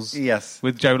titles. Yes.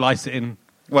 With Joe Lycett in.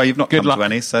 Well, you've not Good come luck. to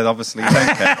any, so obviously you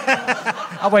don't care.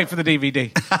 I'll wait for the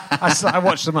DVD. I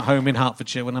watch them at home in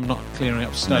Hertfordshire when I'm not clearing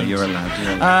up stones. No, you're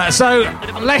allowed. So,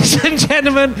 ladies and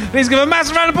gentlemen, please give a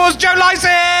massive round of applause to Joe Lycett!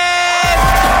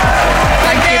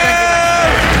 Thank you!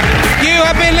 You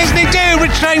have been listening to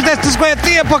Richard Herring's Leicester Square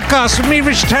Theatre podcast with me,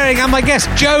 Richard Herring, and my guest,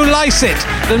 Joe Lycett.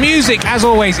 The music, as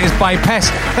always, is by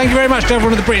Pest. Thank you very much to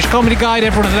everyone at the British Comedy Guide,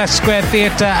 everyone at the Leicester Square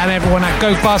Theatre, and everyone at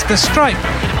Go Faster Stripe.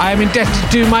 I am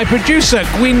indebted to my producer,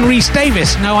 Gwyn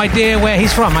Rhys-Davis. No idea where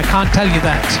he's from. I can't tell you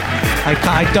that.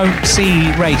 I don't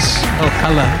see race or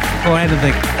colour or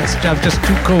anything. I'm just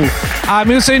too cool. I'm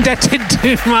also indebted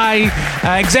to my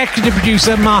executive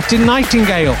producer, Martin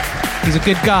Nightingale. He's a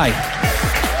good guy.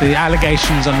 The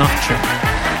allegations are not true.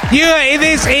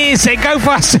 This is a Go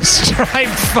Faster Stripe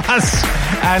Fuzz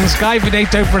and Sky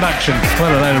Veneto production.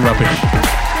 What a load of rubbish.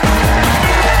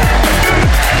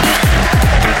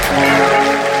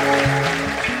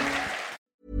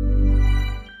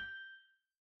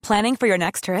 Planning for your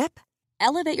next trip?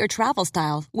 Elevate your travel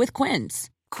style with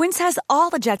Quince. Quince has all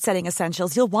the jet-setting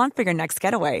essentials you'll want for your next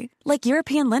getaway, like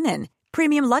European linen,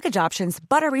 premium luggage options,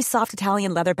 buttery soft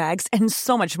Italian leather bags, and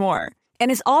so much more. And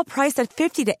is all priced at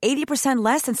 50 to 80%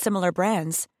 less than similar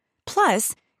brands.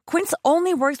 Plus, Quince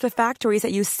only works with factories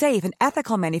that use safe and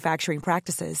ethical manufacturing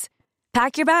practices.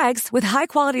 Pack your bags with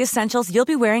high-quality essentials you'll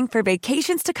be wearing for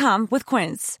vacations to come with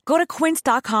Quince. Go to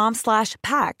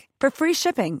quince.com/pack for free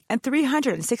shipping and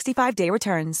 365-day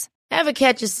returns. Ever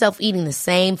catch yourself eating the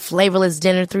same flavorless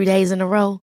dinner 3 days in a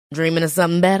row? Dreaming of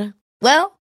something better?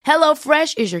 Well,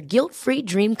 HelloFresh is your guilt-free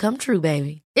dream come true,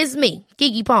 baby. It's me,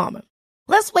 Keke Palmer.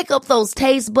 Let's wake up those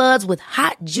taste buds with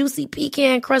hot, juicy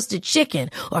pecan-crusted chicken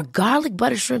or garlic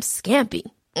butter shrimp scampi.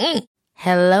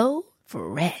 Hello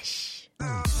Fresh.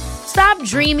 Stop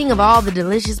dreaming of all the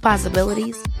delicious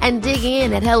possibilities and dig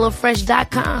in at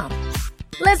HelloFresh.com.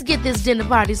 Let's get this dinner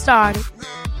party started.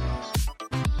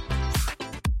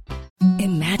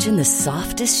 Imagine the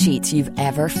softest sheets you've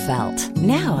ever felt.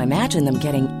 Now imagine them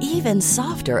getting even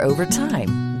softer over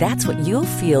time. That's what you'll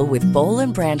feel with Boll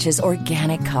 & Branch's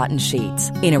organic cotton sheets.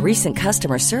 In a recent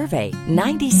customer survey,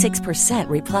 96%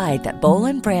 replied that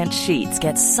Boll & Branch sheets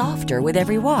get softer with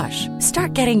every wash.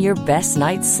 Start getting your best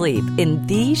night's sleep in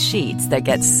these sheets that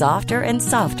get softer and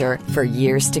softer for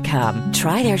years to come.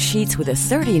 Try their sheets with a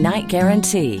 30-night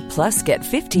guarantee. Plus, get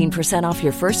 15% off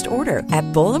your first order at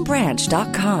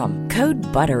bollandbranch.com. Code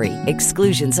BUTTERY.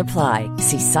 Exclusions apply.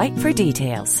 See site for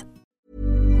details.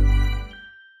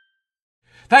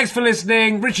 Thanks for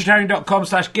listening.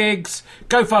 richardherring.com/gigs.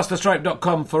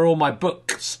 GoFasterStripe.com for all my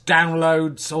books,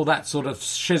 downloads, all that sort of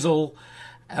shizzle.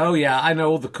 Oh yeah, I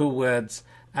know all the cool words.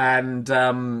 And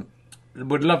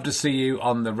would love to see you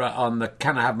on the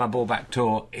Can I Have My Ball Back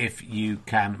tour if you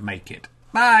can make it.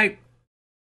 Bye.